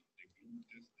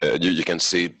 You can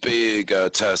see big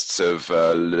tests of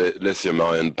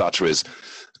lithium-ion batteries.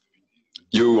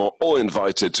 You are all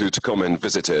invited to come and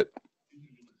visit it.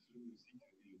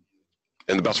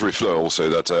 And the battery flow also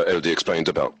that LD explained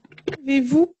about.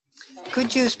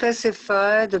 Could you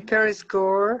specify the Paris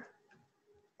score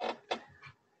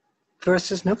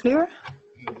versus nuclear?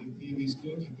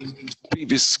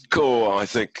 PV score, I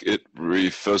think it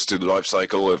refers to the life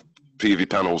cycle of PV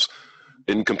panels.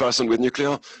 In comparison with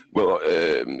nuclear, well,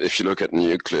 if you look at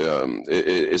nuclear,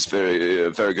 it's a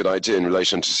very good idea in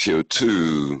relation to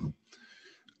CO2.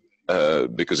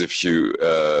 Because if you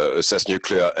assess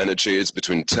nuclear energy, it's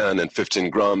between 10 and 15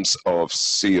 grams of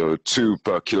CO2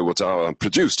 per kilowatt hour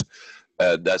produced.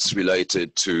 That's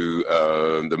related to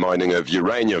the mining of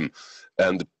uranium.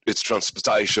 and its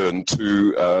transportation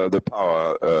to the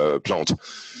power plant.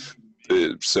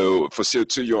 So for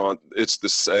CO2, it's the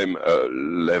same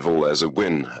level as a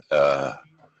wind.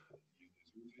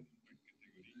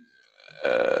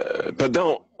 But there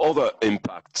are other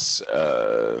impacts.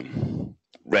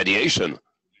 Radiation.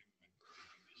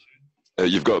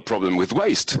 You've got a problem with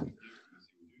waste.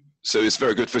 So it's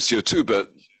very good for CO2,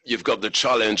 but you've got the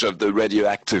challenge of the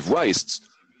radioactive wastes.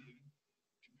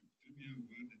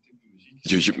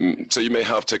 So you may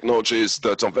have technologies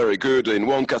that are very good in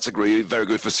one category, very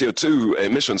good for CO2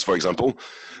 emissions, for example,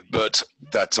 but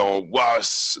that are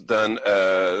worse than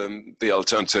the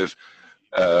alternative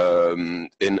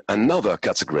in another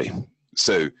category.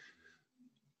 So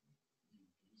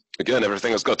again,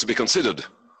 everything has got to be considered.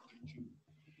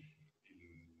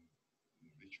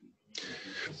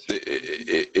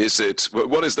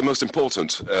 What is the most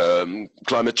important?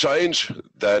 Climate change?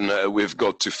 Then we've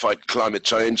got to fight climate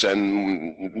change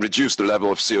and reduce the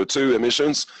level of CO2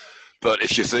 emissions. But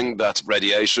if you think that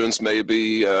radiations may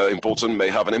be important, may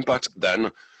have an impact,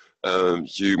 then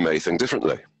you may think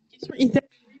differently.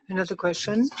 Another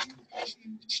question.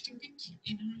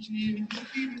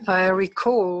 I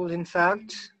recall, in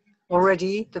fact,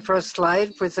 already the first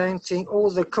slide presenting all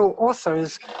the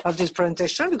co-authors of this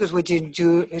presentation, because we didn't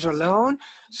do it alone.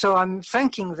 So I'm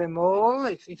thanking them all,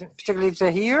 particularly if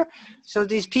they're here. So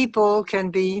these people can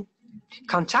be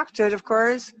contacted, of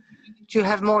course, to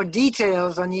have more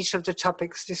details on each of the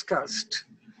topics discussed.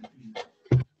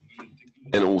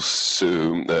 And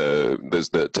also, there's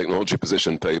the technology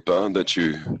position paper that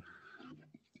you...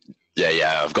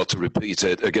 Yeah, I've got to repeat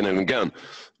it again and again.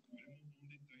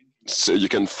 So you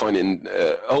can find in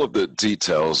all of the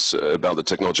details about the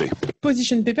technology.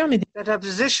 Position paper, that a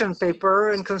position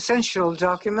paper and consensual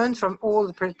document from all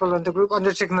the people on the group on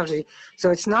the technology. So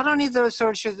it's not only the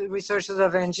researchers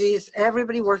of ENGIE, it's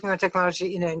everybody working on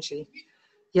technology in ENGIE.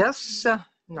 Yes?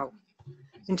 No.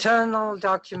 Internal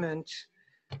document.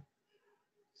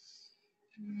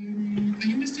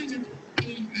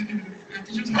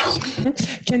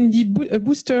 Can be a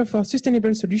booster for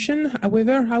sustainable solution.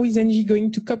 However, how is ENGIE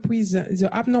going to cope with the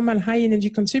abnormal high energy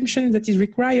consumption that is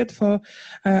required for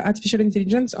artificial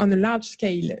intelligence on a large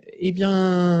scale?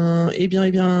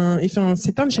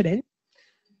 C'est un challenge.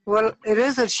 Well, it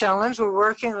is a challenge. We're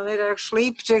working on it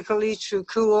actually, particularly to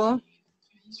cool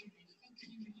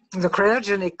the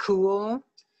cryogenic cooling,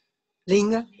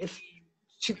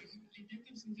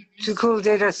 to cool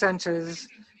data centers.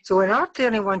 So we're not the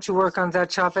only one to work on that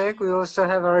topic. We also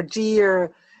have our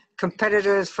dear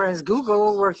competitors, friends,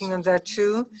 Google, working on that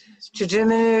too, to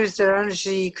diminish their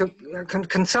energy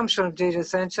consumption of data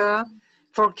center,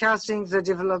 forecasting the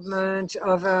development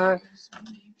of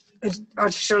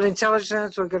artificial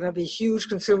intelligence. We're going to be huge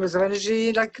consumers of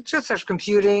energy, like just as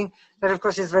computing, that of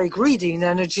course is very greedy in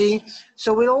energy.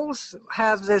 So we also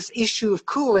have this issue of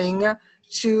cooling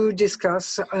to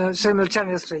discuss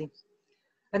simultaneously.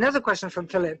 Another question from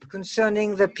Philip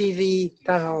concerning the PV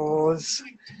panels.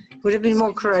 Would it be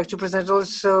more correct to present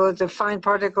also the fine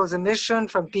particles emission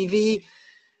from PV,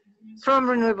 from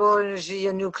renewable energy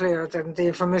and nuclear? Then the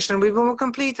information will be more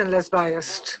complete and less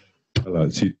biased.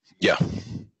 Yeah.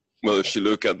 Well, if you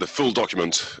look at the full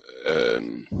document,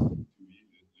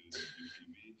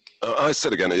 I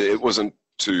said again, it wasn't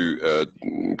to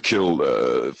kill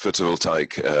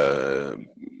photovoltaic.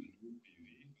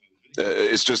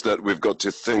 It's just that we've got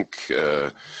to think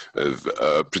of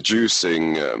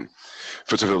producing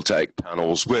photovoltaic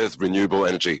panels with renewable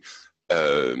energy.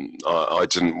 I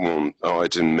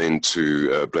didn't mean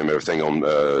to blame everything on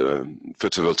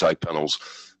photovoltaic panels.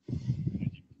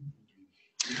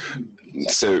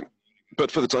 So,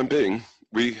 but for the time being,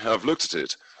 we have looked at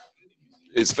it.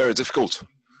 It's very difficult,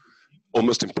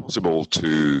 almost impossible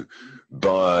to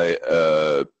buy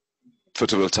a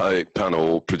photovoltaic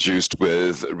panel produced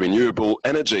with renewable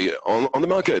energy on the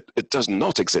market. It does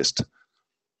not exist.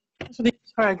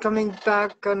 All right, coming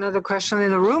back, another question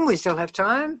in the room. We still have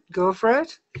time. Go for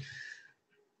it.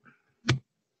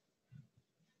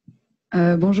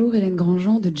 Bonjour, Hélène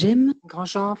Grandjean de GEM.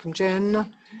 Grandjean from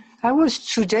GEM. I was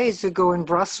 2 days ago in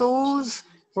Brussels,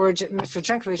 where Mr.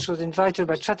 Jankovic was invited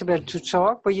by Chattabel to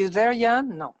talk. Were you there,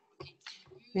 Jan? No.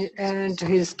 And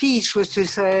his speech was to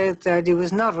say that it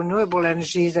was not renewable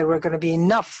energies that were going to be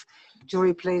enough to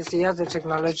replace the other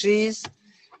technologies.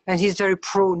 And he's very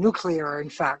pro-nuclear, in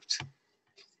fact.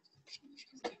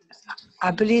 I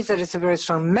believe that it's a very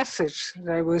strong message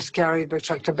that was carried by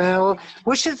Chattabel.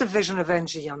 Which is the vision of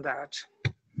ENGIE on that?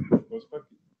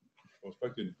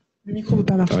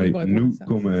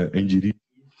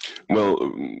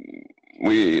 Well,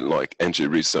 we like ENGIE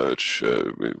research.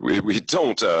 We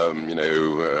don't,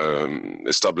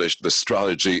 establish the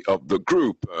strategy of the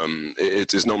group.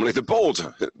 It is normally the board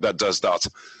that does that.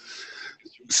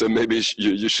 So maybe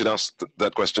you should ask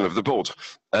that question of the board.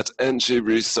 At ENGIE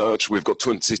Research, we've got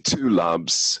 22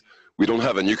 labs. We don't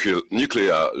have a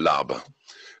nuclear lab.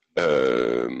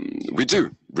 We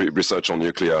do research on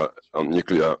nuclear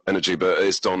energy, but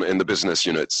it's done in the business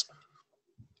units.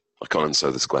 I can't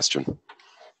answer this question.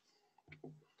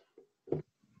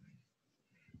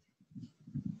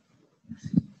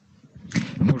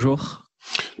 Bonjour.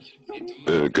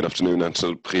 Good afternoon,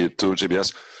 Ansel Prieto,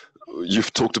 GBS.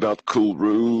 You've talked about cold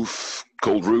roof,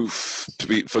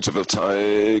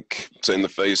 photovoltaic, so in the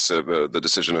face of the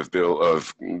decision of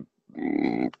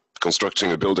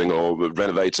constructing a building or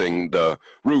renovating the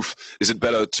roof. Is it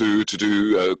better to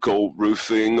do cold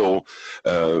roofing, or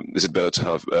is it better to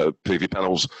have PV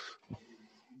panels?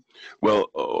 Well,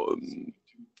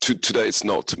 today it's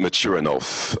not mature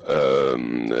enough,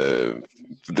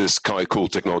 this sky-cool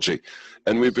technology.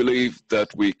 And we believe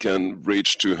that we can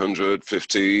reach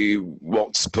 250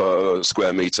 watts per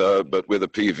square meter, but with a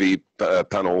PV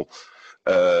panel,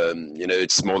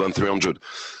 it's more than 300.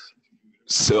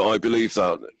 So I believe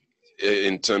that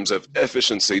in terms of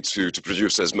efficiency to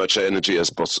produce as much energy as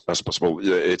possible,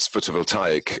 it's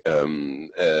photovoltaic,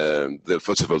 the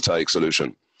photovoltaic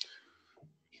solution.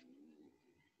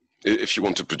 If you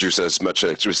want to produce as much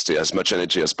electricity, as much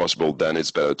energy as possible, then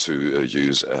it's better to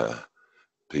use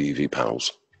PV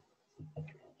panels.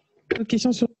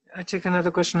 I take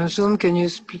another question on Zoom. Can you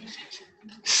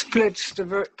split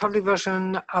the public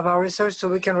version of our research so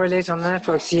we can relate on the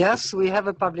networks? Yes, we have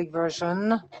a public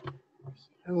version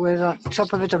with on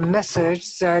top of it a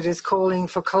message that is calling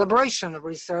for collaboration of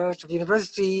research of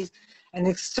universities and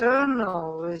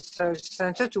external research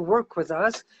center to work with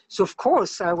us. So of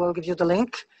course, I will give you the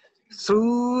link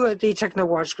through the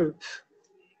TechnoWatch group.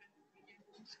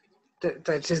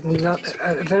 That is not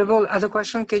available. Other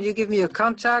question, can you give me a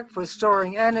contact for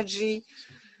storing energy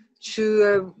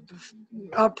to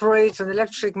operate an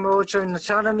electric motor and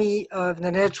autonomy of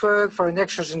the network for an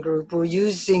extraction group? We're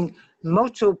using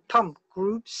motor pump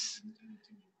groups,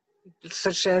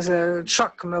 such as a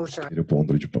truck motor.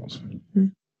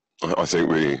 I think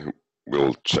we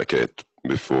will check it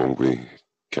before we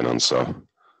can answer.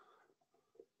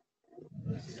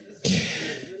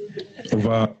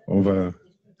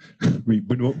 Oui,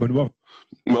 Benoît.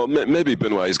 Well, maybe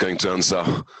Benoît is going to answer.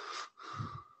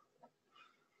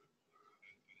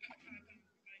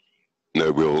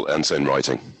 No, we'll answer in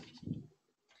writing.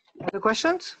 Other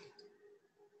questions?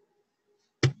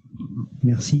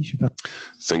 Merci. Je sais pas.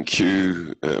 Thank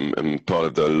you. I'm part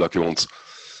of the lucky ones.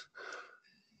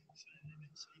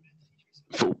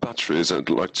 For batteries, I'd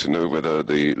like to know whether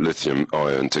the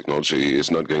lithium-ion technology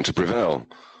is not going to prevail.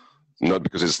 Not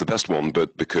because it's the best one,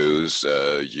 but because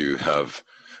you have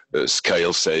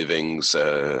scale savings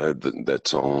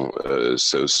that are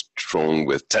so strong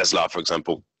with Tesla, for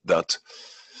example, that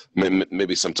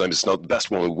maybe sometimes it's not the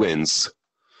best one who wins.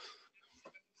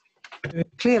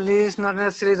 Clearly, it's not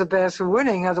necessarily the best for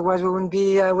winning, otherwise we wouldn't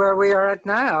be where we are at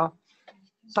now.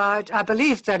 But I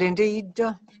believe that indeed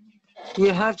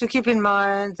you have to keep in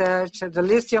mind that the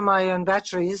lithium-ion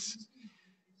batteries,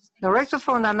 the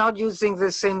rectophone are not using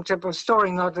the same type of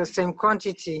storing, not the same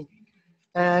quantity.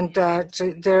 And that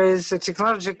there is a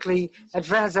technologically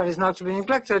advanced that is not to be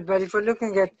neglected. But if we're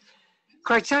looking at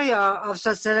criteria of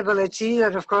sustainability,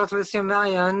 that of course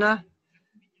lithium-ion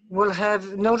will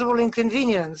have notable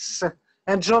inconvenience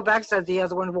and drawbacks that the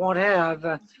other one won't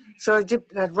have. So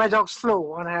that redox flow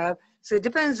won't have. So it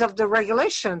depends on the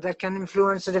regulation that can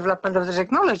influence the development of the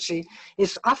technology.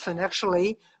 It's often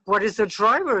actually what is the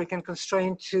driver it can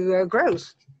constrain to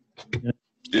growth.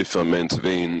 If I may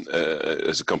intervene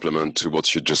as a complement to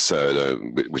what you just said,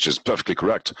 which is perfectly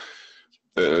correct,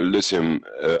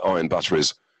 lithium-ion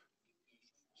batteries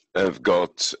have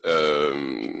got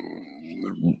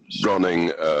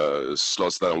running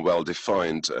slots that are well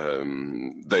defined.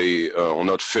 They are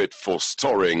not fit for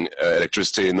storing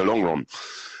electricity in the long run.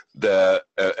 Their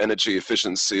energy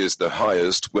efficiency is the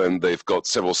highest when they've got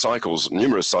several cycles,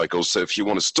 numerous cycles. So if you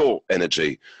want to store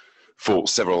energy for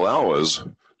several hours,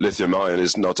 lithium-ion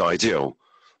is not ideal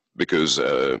because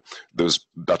those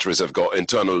batteries have got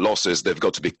internal losses. They've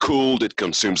got to be cooled. It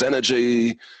consumes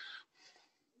energy.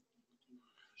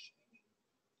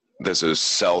 There's a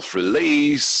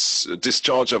self-release,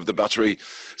 discharge of the battery.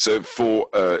 So for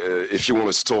if you want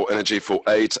to store energy for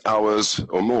 8 hours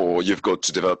or more, you've got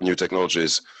to develop new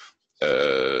technologies.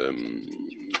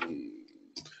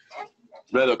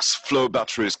 Redox flow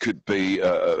batteries could be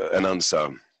an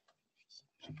answer.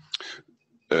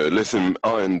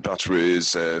 lithium-ion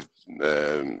batteries have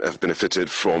benefited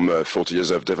from 40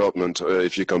 years of development.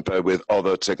 If you compare with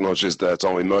other technologies that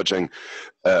are emerging,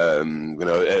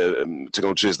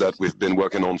 technologies that we've been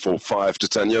working on for 5 to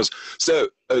 10 years. So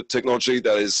a technology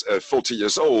that is 40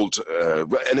 years old,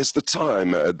 and it's the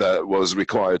time that was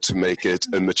required to make it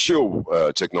a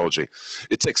mature technology.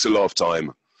 It takes a lot of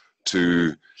time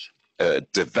to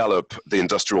develop the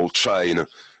industrial chain.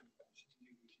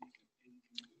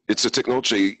 It's a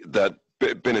technology that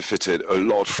benefited a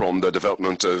lot from the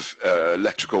development of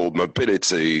electrical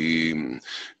mobility.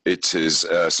 It is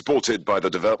supported by the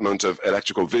development of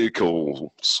electrical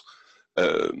vehicles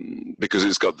because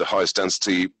it's got the highest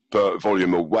density per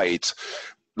volume of weight.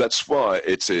 That's why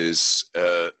it is,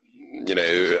 at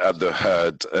the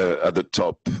head, at the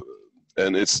top,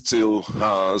 and it still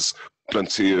has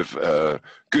plenty of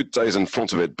good days in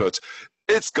front of it, but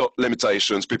it's got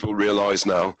limitations. People realize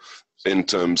now in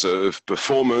terms of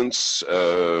performance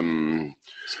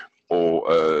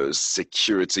or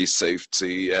security,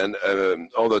 safety, and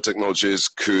other technologies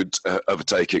could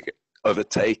overtake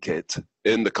it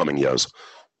in the coming years.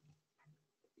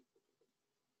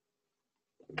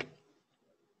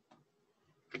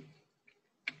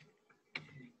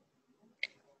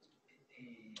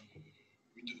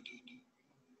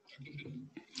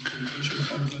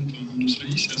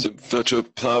 The virtual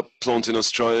power plant in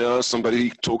Australia,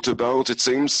 somebody talked about, it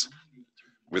seems,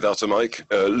 without a mic.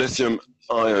 Lithium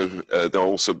ion, there are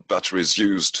also batteries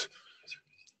used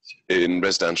in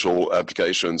residential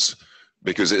applications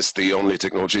because it's the only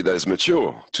technology that is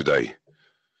mature today.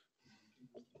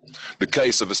 The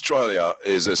case of Australia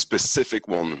is a specific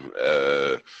one.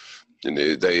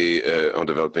 They are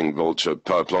developing virtual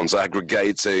power plants,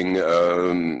 aggregating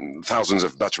thousands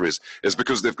of batteries. It's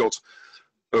because they've got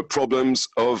problems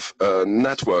of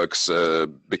networks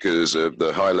because of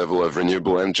the high level of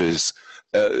renewable energies.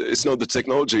 It's not the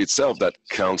technology itself that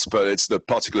counts, but it's the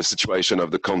particular situation of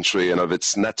the country and of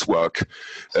its network.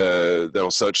 They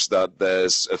are such that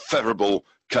there's a favorable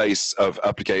case of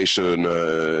application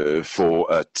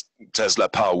for Tesla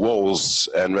power walls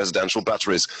and residential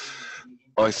batteries.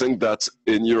 I think that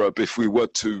in Europe, if we were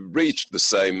to reach the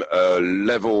same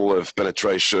level of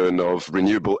penetration of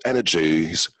renewable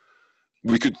energies,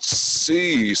 we could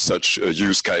see such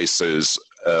use cases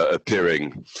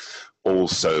appearing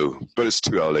also, but it's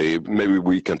too early. Maybe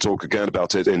we can talk again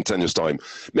about it in 10 years' time.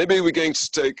 Maybe we're going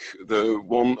to take the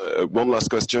one last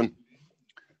question.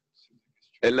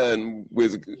 Hélène,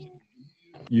 with...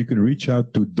 You can reach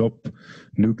out to DOP,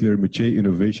 Nuclear Métier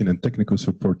Innovation and Technical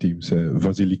Support Teams.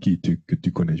 Vasiliki, que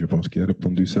tu connais, je pense qu'il a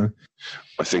répondu ça.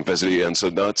 I think Vasily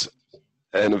answered that.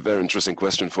 And a very interesting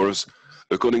question for us.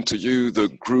 According to you, the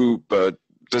group,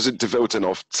 does it devote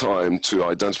enough time to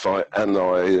identify,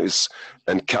 analyze,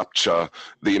 and capture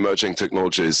the emerging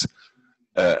technologies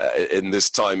in this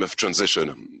time of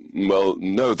transition? Well,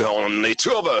 no, there are only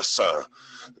two of us.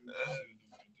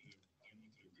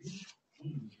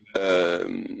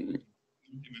 In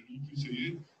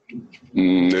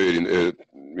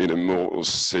a more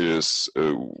serious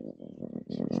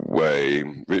way,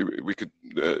 we could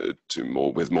do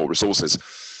more with more resources.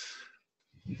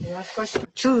 Last question.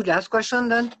 Two last question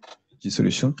then.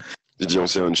 Solution.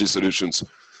 ENGIE solutions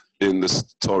in the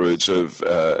storage of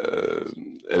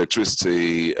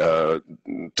electricity,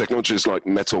 technologies like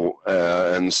metal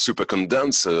and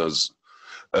supercondensers.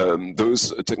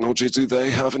 Those technologies, do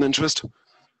they have an interest?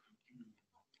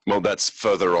 Well, that's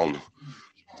further on.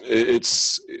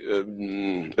 It's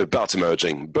about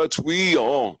emerging, but we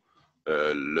are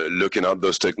looking at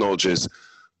those technologies.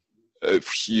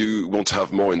 If you want to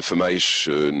have more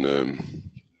information,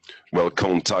 well,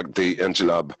 contact the ENGIE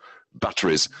Lab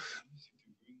batteries.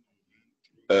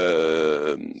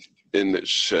 In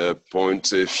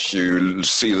SharePoint, if you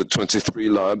see the 23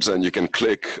 labs and you can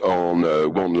click on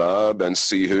one lab and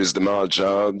see who's the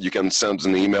manager, you can send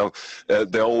an email.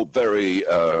 They're all very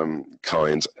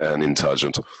kind and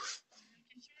intelligent.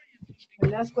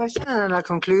 Last question, and then I'll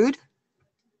conclude.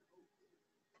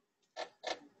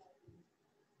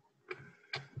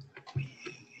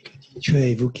 Tu as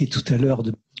évoqué tout à l'heure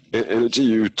de... Energy,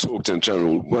 you talked in a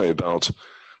general way about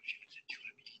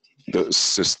the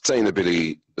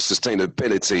sustainability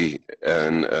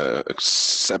and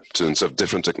acceptance of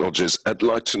different technologies. I'd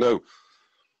like to know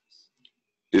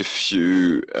if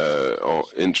you are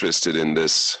interested in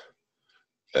this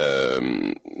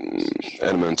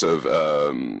element of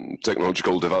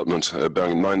technological development,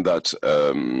 bearing in mind that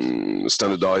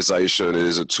standardization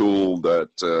is a tool that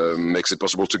makes it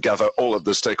possible to gather all of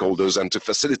the stakeholders and to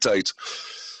facilitate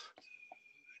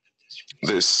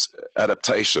this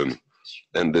adaptation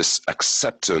and this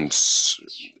acceptance.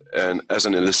 And as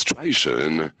an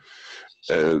illustration,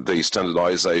 the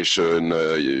standardization,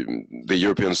 the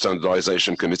European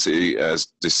Standardization Committee has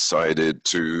decided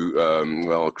to,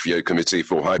 well, create a committee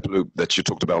for Hyperloop that you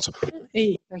talked about.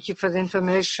 Thank you for the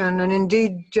information. And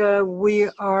indeed, we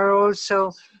are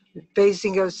also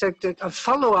basing a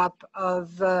follow-up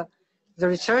of the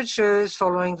researchers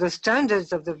following the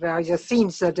standards of the various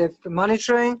themes that they're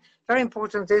monitoring. Very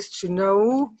important is to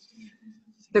know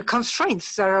the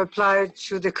constraints that are applied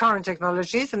to the current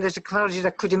technologies and the technology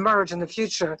that could emerge in the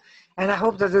future. And I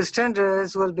hope that the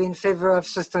standards will be in favor of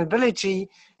sustainability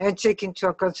and take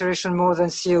into consideration more than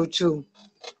CO2.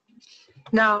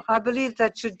 Now, I believe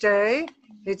that today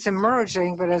it's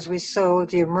emerging, but as we saw,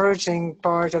 the emerging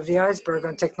part of the iceberg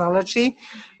on technology,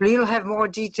 we'll have more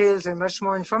details and much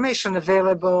more information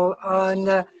available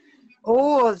on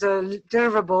all the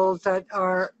deliverables that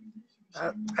are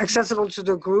accessible to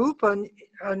the group on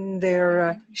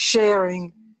their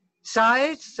sharing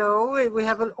sites. So we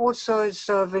have all sorts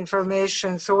of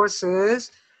information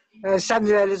sources.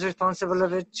 Samuel is responsible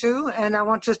of it too. And I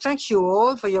want to thank you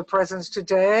all for your presence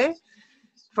today,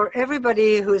 for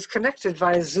everybody who is connected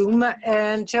via Zoom,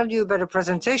 and tell you about a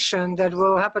presentation that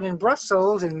will happen in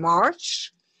Brussels in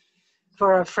March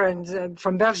for our friends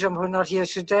from Belgium who are not here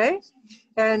today.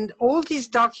 And all these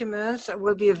documents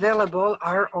will be available,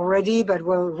 are already, but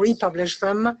we'll republish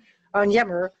them on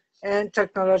Yammer and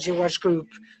Technology Watch Group.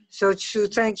 So to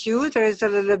thank you, there is a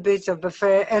little bit of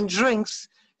buffet and drinks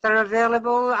that are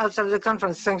available outside of the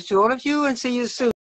conference. Thanks to all of you, and see you soon.